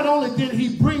us, not only did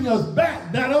he bring us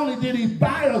back, not only did he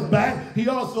buy us back, he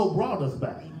also brought us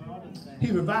back.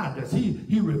 He revived us.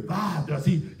 He revived us.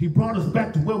 He brought us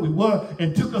back to where we were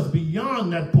and took us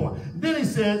beyond that point. Then he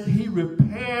says he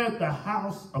repaired the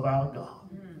house of our God.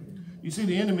 You see,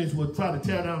 the enemies will try to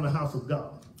tear down the house of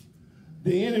God.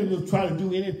 The enemy will try to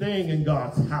do anything in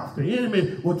God's house. The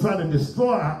enemy will try to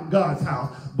destroy God's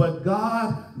house. But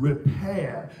God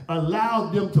repaired,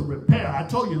 allowed them to repair. I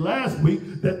told you last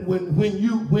week that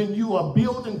when you are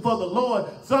building for the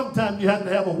Lord, sometimes you have to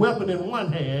have a weapon in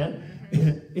one hand,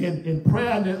 in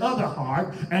prayer in the other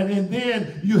heart, and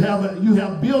then you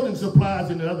have building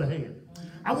supplies in the other hand.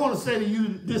 I want to say to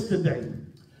you this today.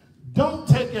 Don't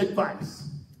take advice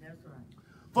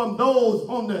from those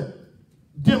on the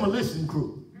demolition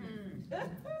crew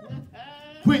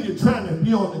when you're trying to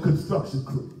be on the construction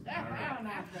crew.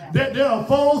 There are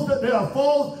foes,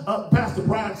 Pastor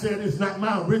Brian said it's not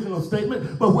my original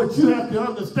statement, but what you have to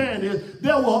understand is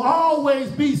there will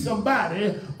always be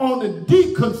somebody on the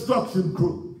deconstruction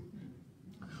crew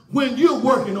when you're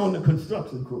working on the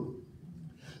construction crew.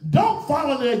 Don't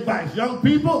follow the advice, young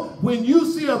people. When you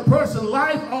see a person's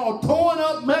life all torn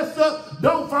up, messed up,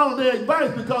 don't follow their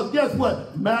advice, because guess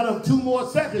what? Matter of 2 more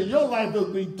seconds, your life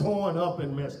will be torn up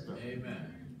and messed up.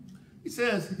 Amen. He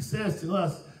says to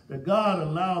us that God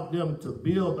allowed them to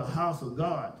build the house of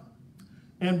God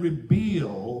and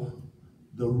rebuild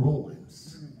the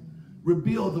ruins.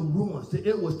 Rebuild the ruins.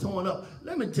 It was torn up.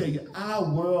 Let me tell you, our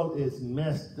world is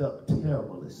messed up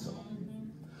terribly so.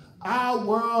 Our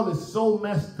world is so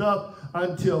messed up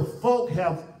until folk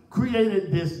have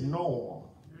created this norm.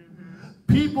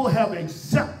 People have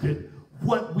accepted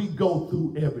what we go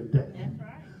through every day.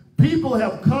 People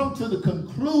have come to the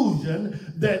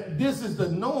conclusion that this is the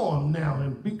norm now.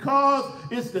 And because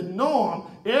it's the norm,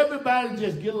 everybody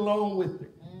just get along with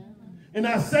it. And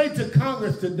I say to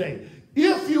Congress today,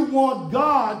 if you want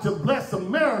God to bless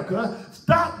America,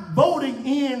 stop voting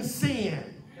in sin.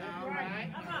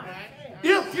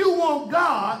 If you want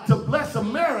God to bless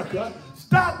America,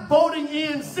 stop voting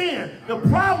in sin. The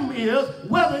problem is,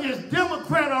 whether it's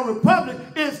Democrat or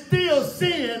Republican, it's still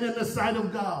sin in the sight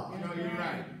of God. You're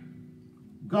right.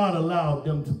 God allowed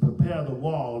them to prepare the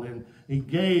wall, and he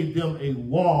gave them a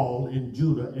wall in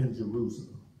Judah and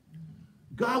Jerusalem.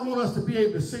 God wants us to be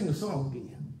able to sing a song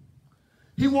again.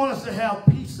 He wants us to have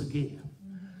peace again.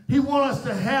 He wants us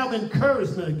to have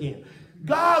encouragement again.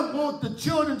 God wants the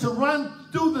children to run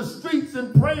through the streets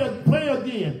and play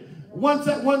again. One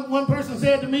person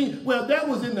said to me, well, that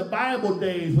was in the Bible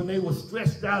days when they were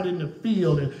stretched out in the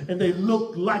field and they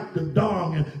looked like the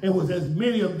dung, and it was as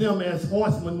many of them as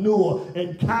horse manure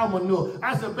and cow manure.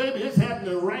 I said, baby, it's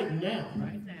happening right now.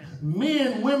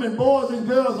 Men, women, boys, and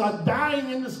girls are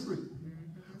dying in the street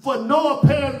for no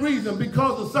apparent reason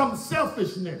because of some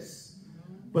selfishness.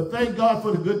 But thank God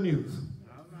for the good news.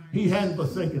 He hadn't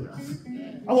forsaken us.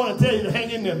 I want to tell you to hang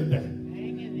in there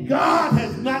today. God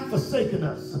has not forsaken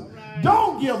us.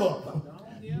 Don't give up.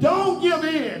 Don't give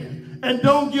in. And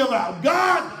don't give out.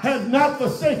 God has not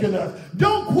forsaken us.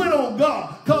 Don't quit on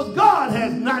God, because God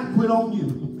has not quit on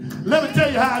you. Let me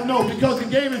tell you how I know. Because he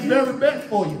gave his very best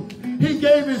for you. He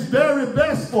gave his very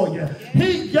best for you.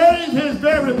 He gave his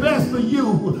very best for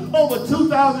you over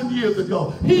 2,000 years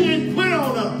ago. He didn't quit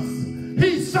on us.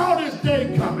 He saw this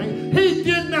day coming. He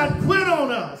did not quit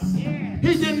on us.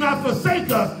 He did not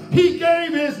forsake us. He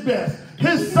gave his best.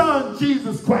 His son,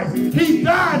 Jesus Christ. He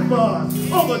died for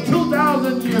us over 2,000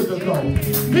 2,000 years ago.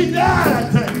 He died, I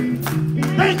tell you.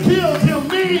 They killed him.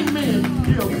 Mean men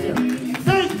killed him.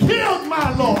 They killed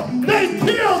my Lord. They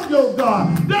killed your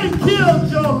God. They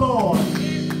killed your Lord.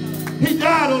 He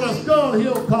died on a skull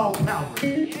hill called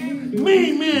Calvary.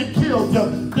 Mean men killed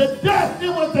him. The death, it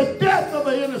was the death of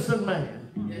an innocent man.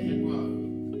 Yes, it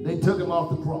was. They took him off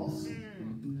the cross,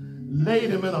 laid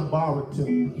him in a borrowed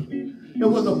tomb. It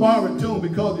was a borrowed tomb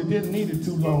because it didn't need it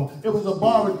too long. It was a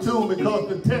borrowed tomb because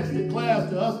the text declares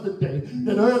to us today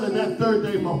that early that third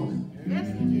day morning,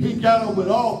 he got up with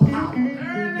all power.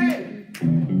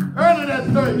 Early that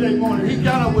third day morning, he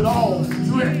got up with all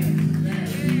strength.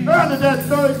 Early that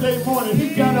third day morning,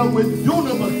 he got up with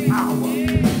dunamis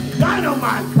power,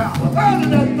 dynamite power. Early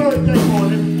that third day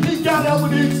morning, he got up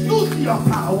with the exousia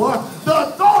power, the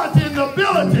authority and the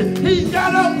ability. He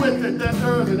got up with it that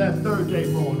early that third day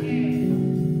morning.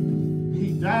 He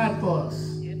died for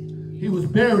us. He was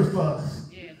buried for us.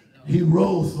 He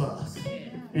rose for us.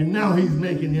 And now he's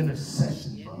making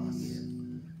intercession for us.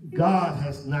 God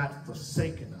has not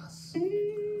forsaken us.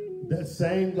 That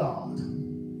same God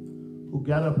who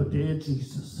got up a dead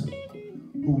Jesus,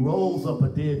 who rose up a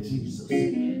dead Jesus.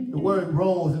 The word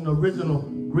rose in the original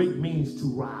Greek means to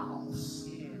rouse.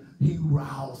 He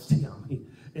roused him.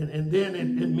 And then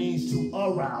it means to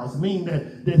arouse, meaning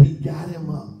that he got him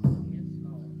up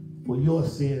for your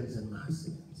sins and my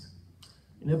sins.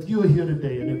 And if you're here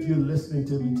today, and if you're listening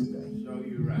to me today, So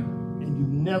you're right. and you've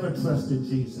never trusted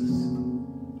Jesus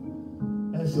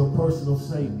as your personal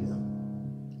Savior,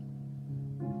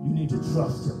 you need to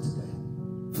trust him today.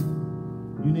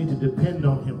 You need to depend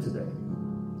on him today.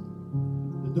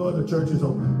 The door of the church is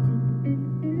open.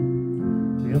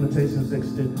 The invitation is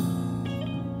extended.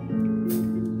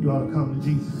 You ought to come to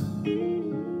Jesus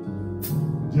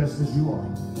just as you are.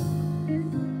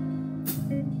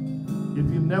 If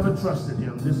you've never trusted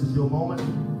him, this is your moment.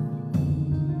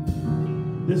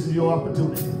 This is your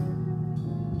opportunity.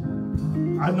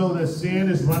 I know that sin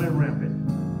is running rampant,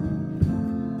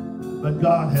 but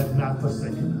God has not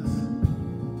forsaken us.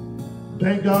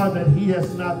 Thank God that he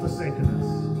has not forsaken us.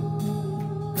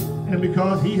 And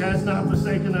because he has not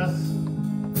forsaken us,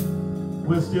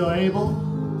 we're still able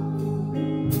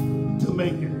to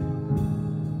make it.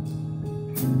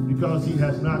 Because he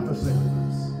has not forsaken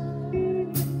us.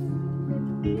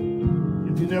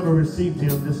 If you never received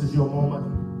him, this is your moment.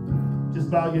 Just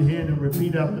bow your head and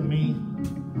repeat after me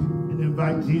and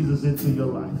invite Jesus into your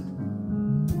life.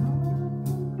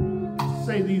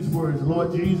 Say these words,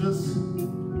 Lord Jesus,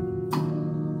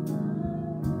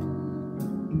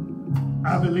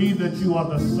 I believe that you are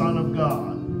the Son of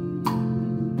God.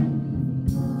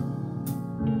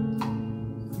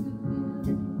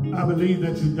 I believe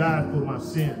that you died for my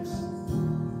sins.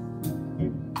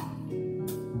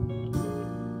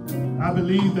 I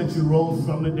believe that you rose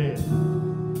from the dead.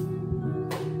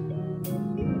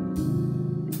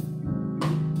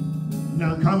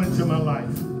 Now come into my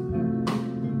life.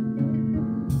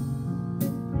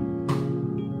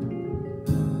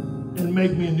 And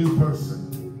make me a new person.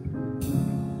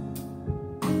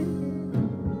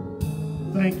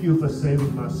 Thank you for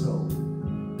saving my soul.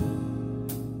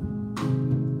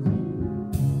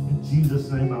 In Jesus'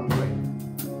 name I pray.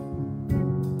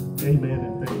 Amen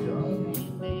and thank God.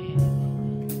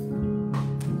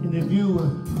 And if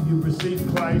you've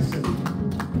received Christ,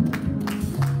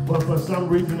 but for some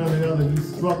reason or the other you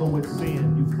struggle with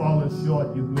sin, you've fallen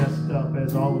short, you've messed up,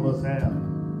 as all of us have,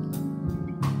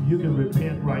 you can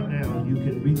repent right now. You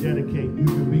can rededicate. You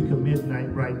can recommit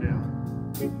right now.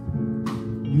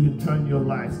 You can turn your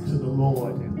life to the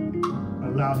Lord and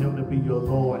allow him to be your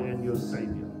Lord and your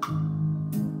Savior.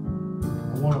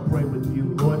 I want to pray with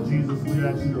you. Lord Jesus, we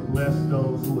ask you to bless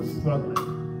those who are struggling,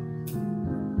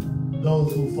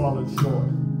 those who've fallen short,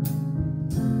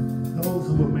 those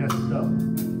who are messed up.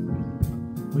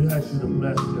 We ask you to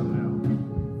bless them now.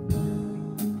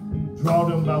 Draw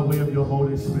them by way of your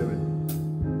Holy Spirit.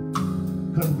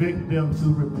 Convict them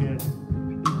to repent,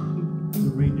 to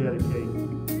rededicate,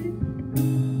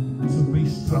 to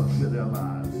restructure their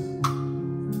lives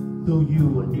through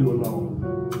you and you alone.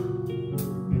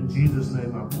 In Jesus'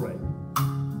 name I pray.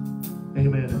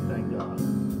 Amen and thank God.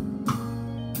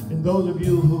 And those of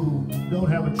you who don't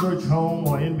have a church home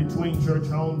or in between church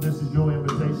homes, this is your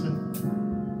invitation.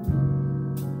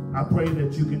 I pray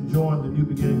that you can join the New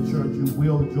Beginning Church. You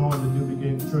will join the New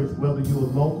Beginning Church, whether you are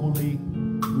locally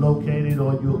located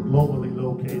or you're globally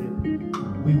located.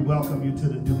 We welcome you to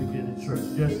the New Beginning Church.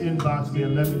 Just inbox me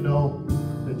and let me know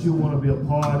that you want to be a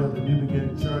part of the New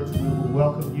Beginning Church. We will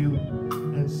welcome you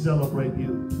and celebrate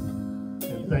you.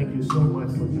 And thank you so much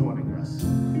for joining us.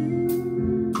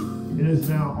 It is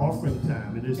now offering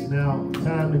time. It is now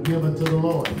time to give unto the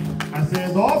Lord. I said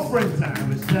it's offering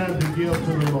time. It's time to give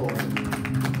to the Lord.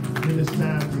 It is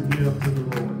time to give to the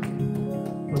Lord.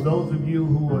 For those of you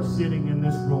who are sitting in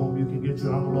this room, you can get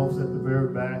your envelopes at the very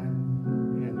back,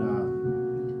 and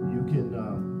you can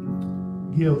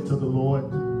give to the Lord.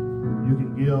 You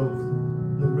can give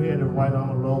the red and white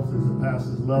envelopes as the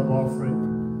pastor's love offering.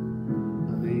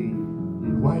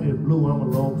 The white and blue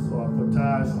envelopes are for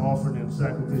tithes, offering, and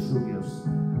sacrificial gifts.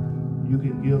 You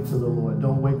can give to the Lord.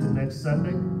 Don't wait till next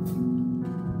Sunday.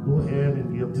 Go ahead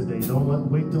and give today. Don't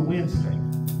wait till Wednesday.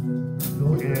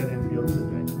 Go ahead and give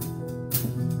today.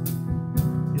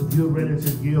 If you're ready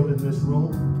to give in this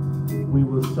room, we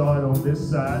will start on this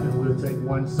side, and we'll take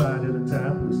one side at a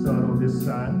time. We'll start on this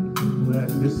side. We'll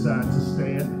ask this side to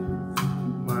stand.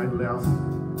 My left,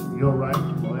 your right.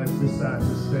 We'll ask this side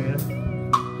to stand.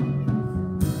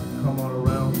 Come on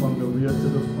around from the rear to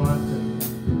the front and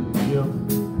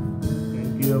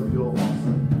give your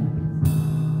offering.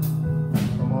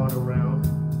 Come on around.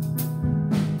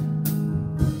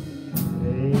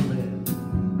 Amen.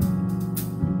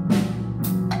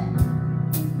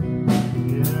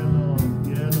 Yeah, Lord.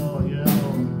 Yeah, Lord. Yeah,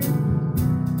 Lord.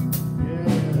 Yeah,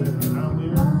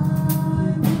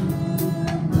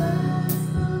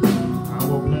 I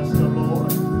will bless the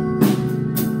Lord.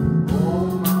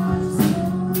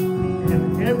 And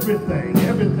everything.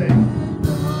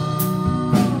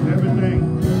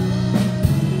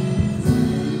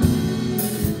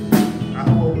 I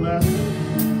will bless.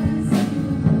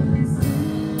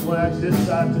 We'll ask this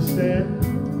side to stand.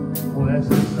 We'll ask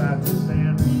this side to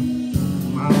stand.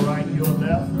 My right, your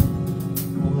left.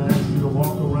 We'll ask you to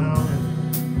walk around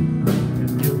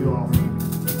and give your offering.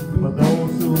 For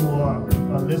those who are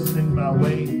listening by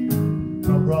way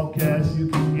of broadcast, you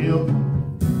can give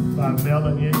by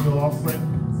mailing in your offering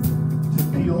to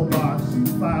P.O. Box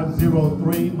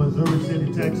 503, Missouri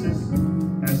City, Texas.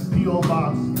 That's P.O.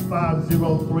 Box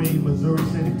 503, Missouri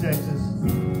City, Texas,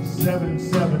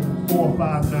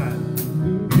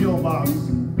 77459. P.O. Box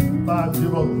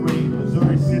 503,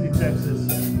 Missouri City, Texas,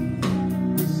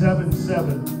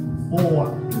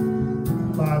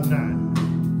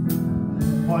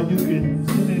 77459. Or you can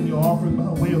send in your offering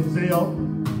by way of Zelle.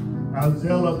 Our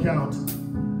Zelle account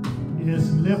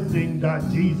is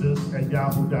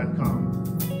lifting.jesus@yahoo.com.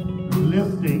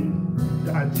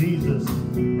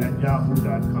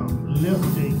 Lifting.jesus@yahoo.com.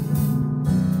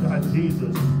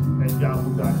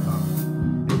 Lifting.jesus@yahoo.com.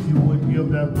 If you would give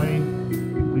that way,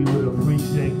 we would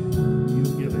appreciate you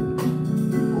giving.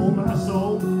 Oh, my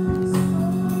soul,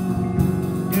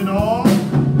 in all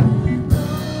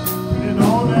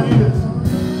that is,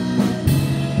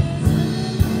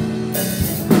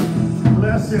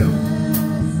 bless him.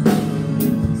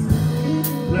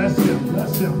 Bless him,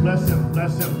 bless him, bless him,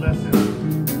 bless him, bless him.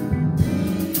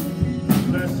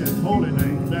 Bless his holy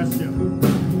name, bless him.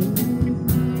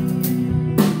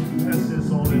 Bless his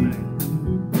holy name.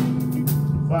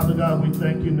 Father God, we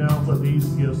thank you now for these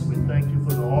gifts. We thank you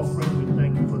for the offering. We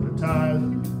thank you for the tithe.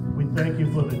 We thank you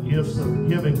for the gifts of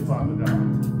giving, Father God.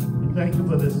 We thank you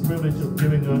for this privilege of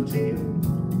giving unto you.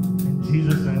 In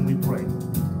Jesus' name we pray.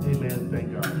 Amen.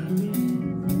 Thank God.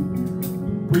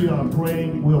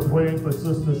 We're praying for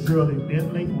Sister Shirley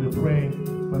Bentley. We're praying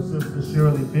for Sister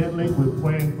Shirley Bentley. We're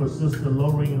praying for Sister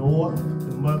Lorraine Orr,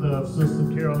 the mother of Sister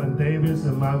Carolyn Davis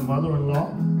and my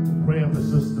mother-in-law. We're praying for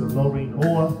Sister Lorraine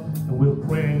Orr, and we're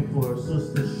praying for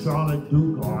Sister Charlotte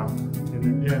Dugar in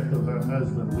the death of her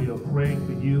husband. We are praying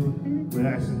for you. We're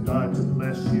asking God to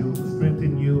bless you,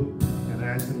 strengthen you, and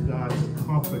asking God to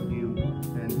comfort you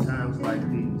in times like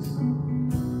these.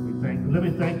 Let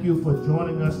me thank you for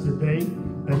joining us today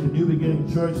at the New Beginning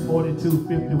Church,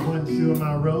 4251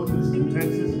 Schurmier Road, Houston,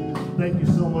 Texas. Thank you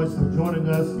so much for joining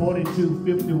us.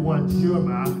 4251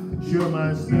 Schurmier.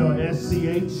 Schurmier is spelled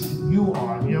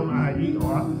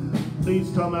S-C-H-U-R-M-I-E-R.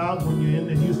 Please come out when you're in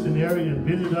the Houston area and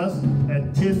visit us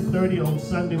at 10:30 on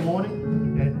Sunday morning.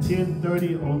 At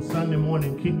 10:30 on Sunday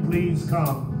morning, please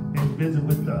come and visit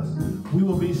with us. We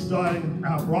will be starting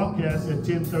our broadcast at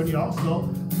 10:30 also,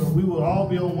 so we will all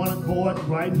be on one accord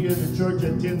right here in the church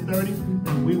at 10:30,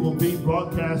 and we will be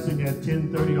broadcasting at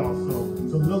 10:30 also.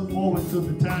 So look forward to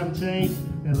the time change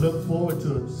and look forward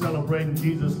to celebrating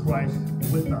Jesus Christ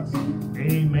with us.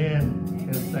 Amen,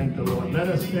 and thank the Lord. Let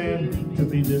us stand to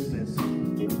be dismissed.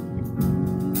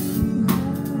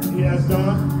 He has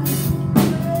done.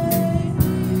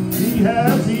 He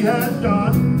has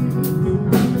done.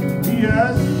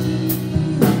 Yes,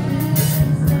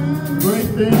 great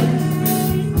things.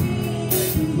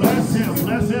 Bless him,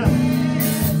 bless him.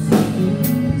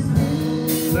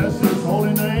 Bless his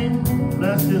holy name,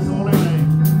 bless his holy name.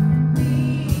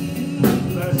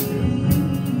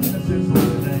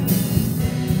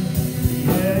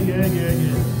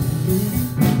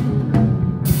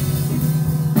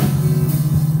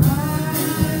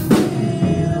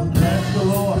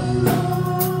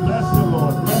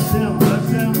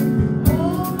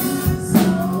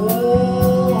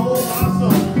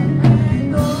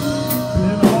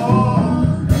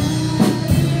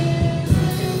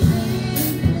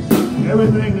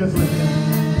 Everything that's within.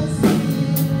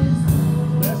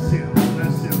 Bless him,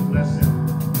 bless him, bless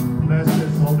him. Bless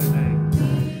his holy name.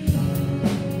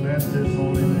 Bless his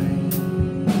holy name.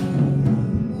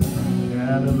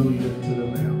 Hallelujah to the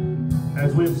Lamb.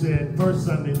 As we've said, first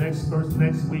Sunday, next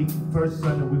week, first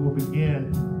Sunday, we will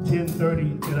begin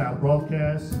 10:30 at our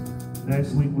broadcast.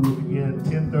 Next week, we will begin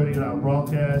 10:30 at our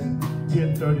broadcast,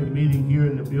 10:30 meeting here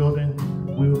in the building.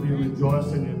 We will be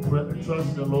rejoicing and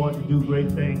trusting the Lord to do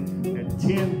great things. At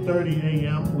 10:30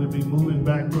 a.m., we'll be moving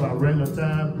back to our regular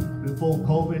time before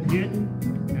COVID hit.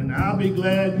 And I'll be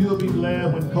glad, you'll be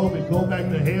glad when COVID go back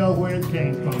to hell where it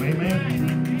came from.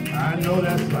 Amen? I know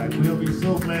that's right. We'll be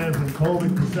so glad when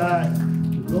COVID decides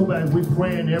to go back. We're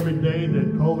praying every day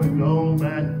that COVID goes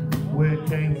back where it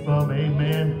came from.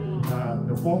 Amen.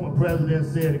 The former president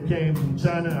said it came from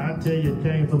China. I tell you, it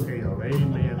came from hell.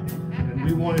 Amen. And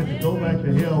we wanted to go back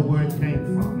to hell where it came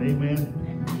from. Amen.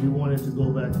 We wanted to go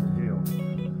back to hell.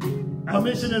 Our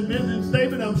mission and vision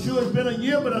statement, I'm sure it's been a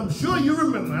year, but I'm sure you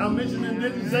remember. Our mission and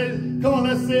vision statement, come on,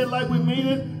 let's say it like we mean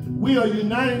it. We are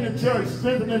uniting the church,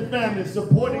 strengthening families,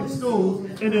 supporting schools,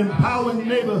 and empowering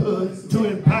neighborhoods to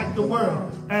impact the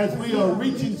world as we are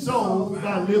reaching souls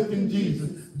by lifting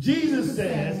Jesus. Jesus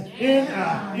says, if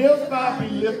I be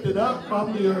lifted up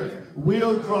from the earth,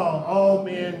 will draw all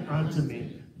men unto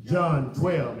me. John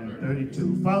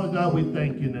 12:32. Father God, we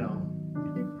thank you now.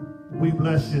 We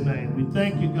bless your name. We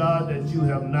thank you, God, that you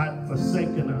have not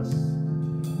forsaken us.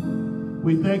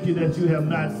 We thank you that you have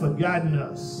not forgotten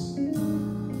us.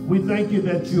 We thank you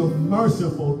that you're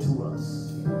merciful to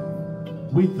us.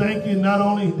 We thank you not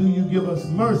only do you give us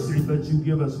mercy, but you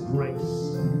give us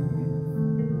grace.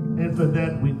 And for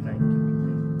that we thank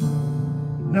you.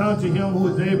 Now unto him who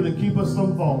is able to keep us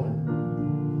from falling.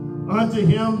 Unto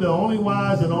him the only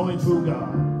wise and only true God.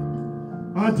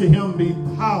 Unto him be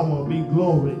power, be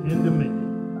glory in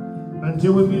dominion.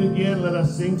 Until we meet again, let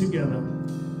us sing together.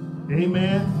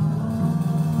 Amen.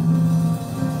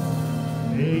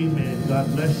 Amen. God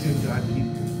bless you. God keep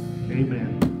you.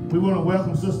 Amen. We want to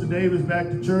welcome Sister Davis back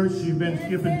to church. She's been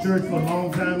skipping church for a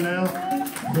long time now.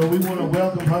 So we want to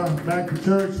welcome her back to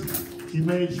church. She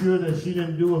made sure that she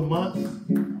didn't do a month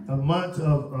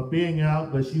of being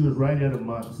out, but she was right at a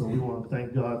month. So we want to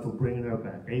thank God for bringing her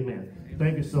back. Amen.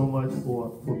 Thank you so much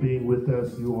for being with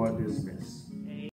us. You are dismissed.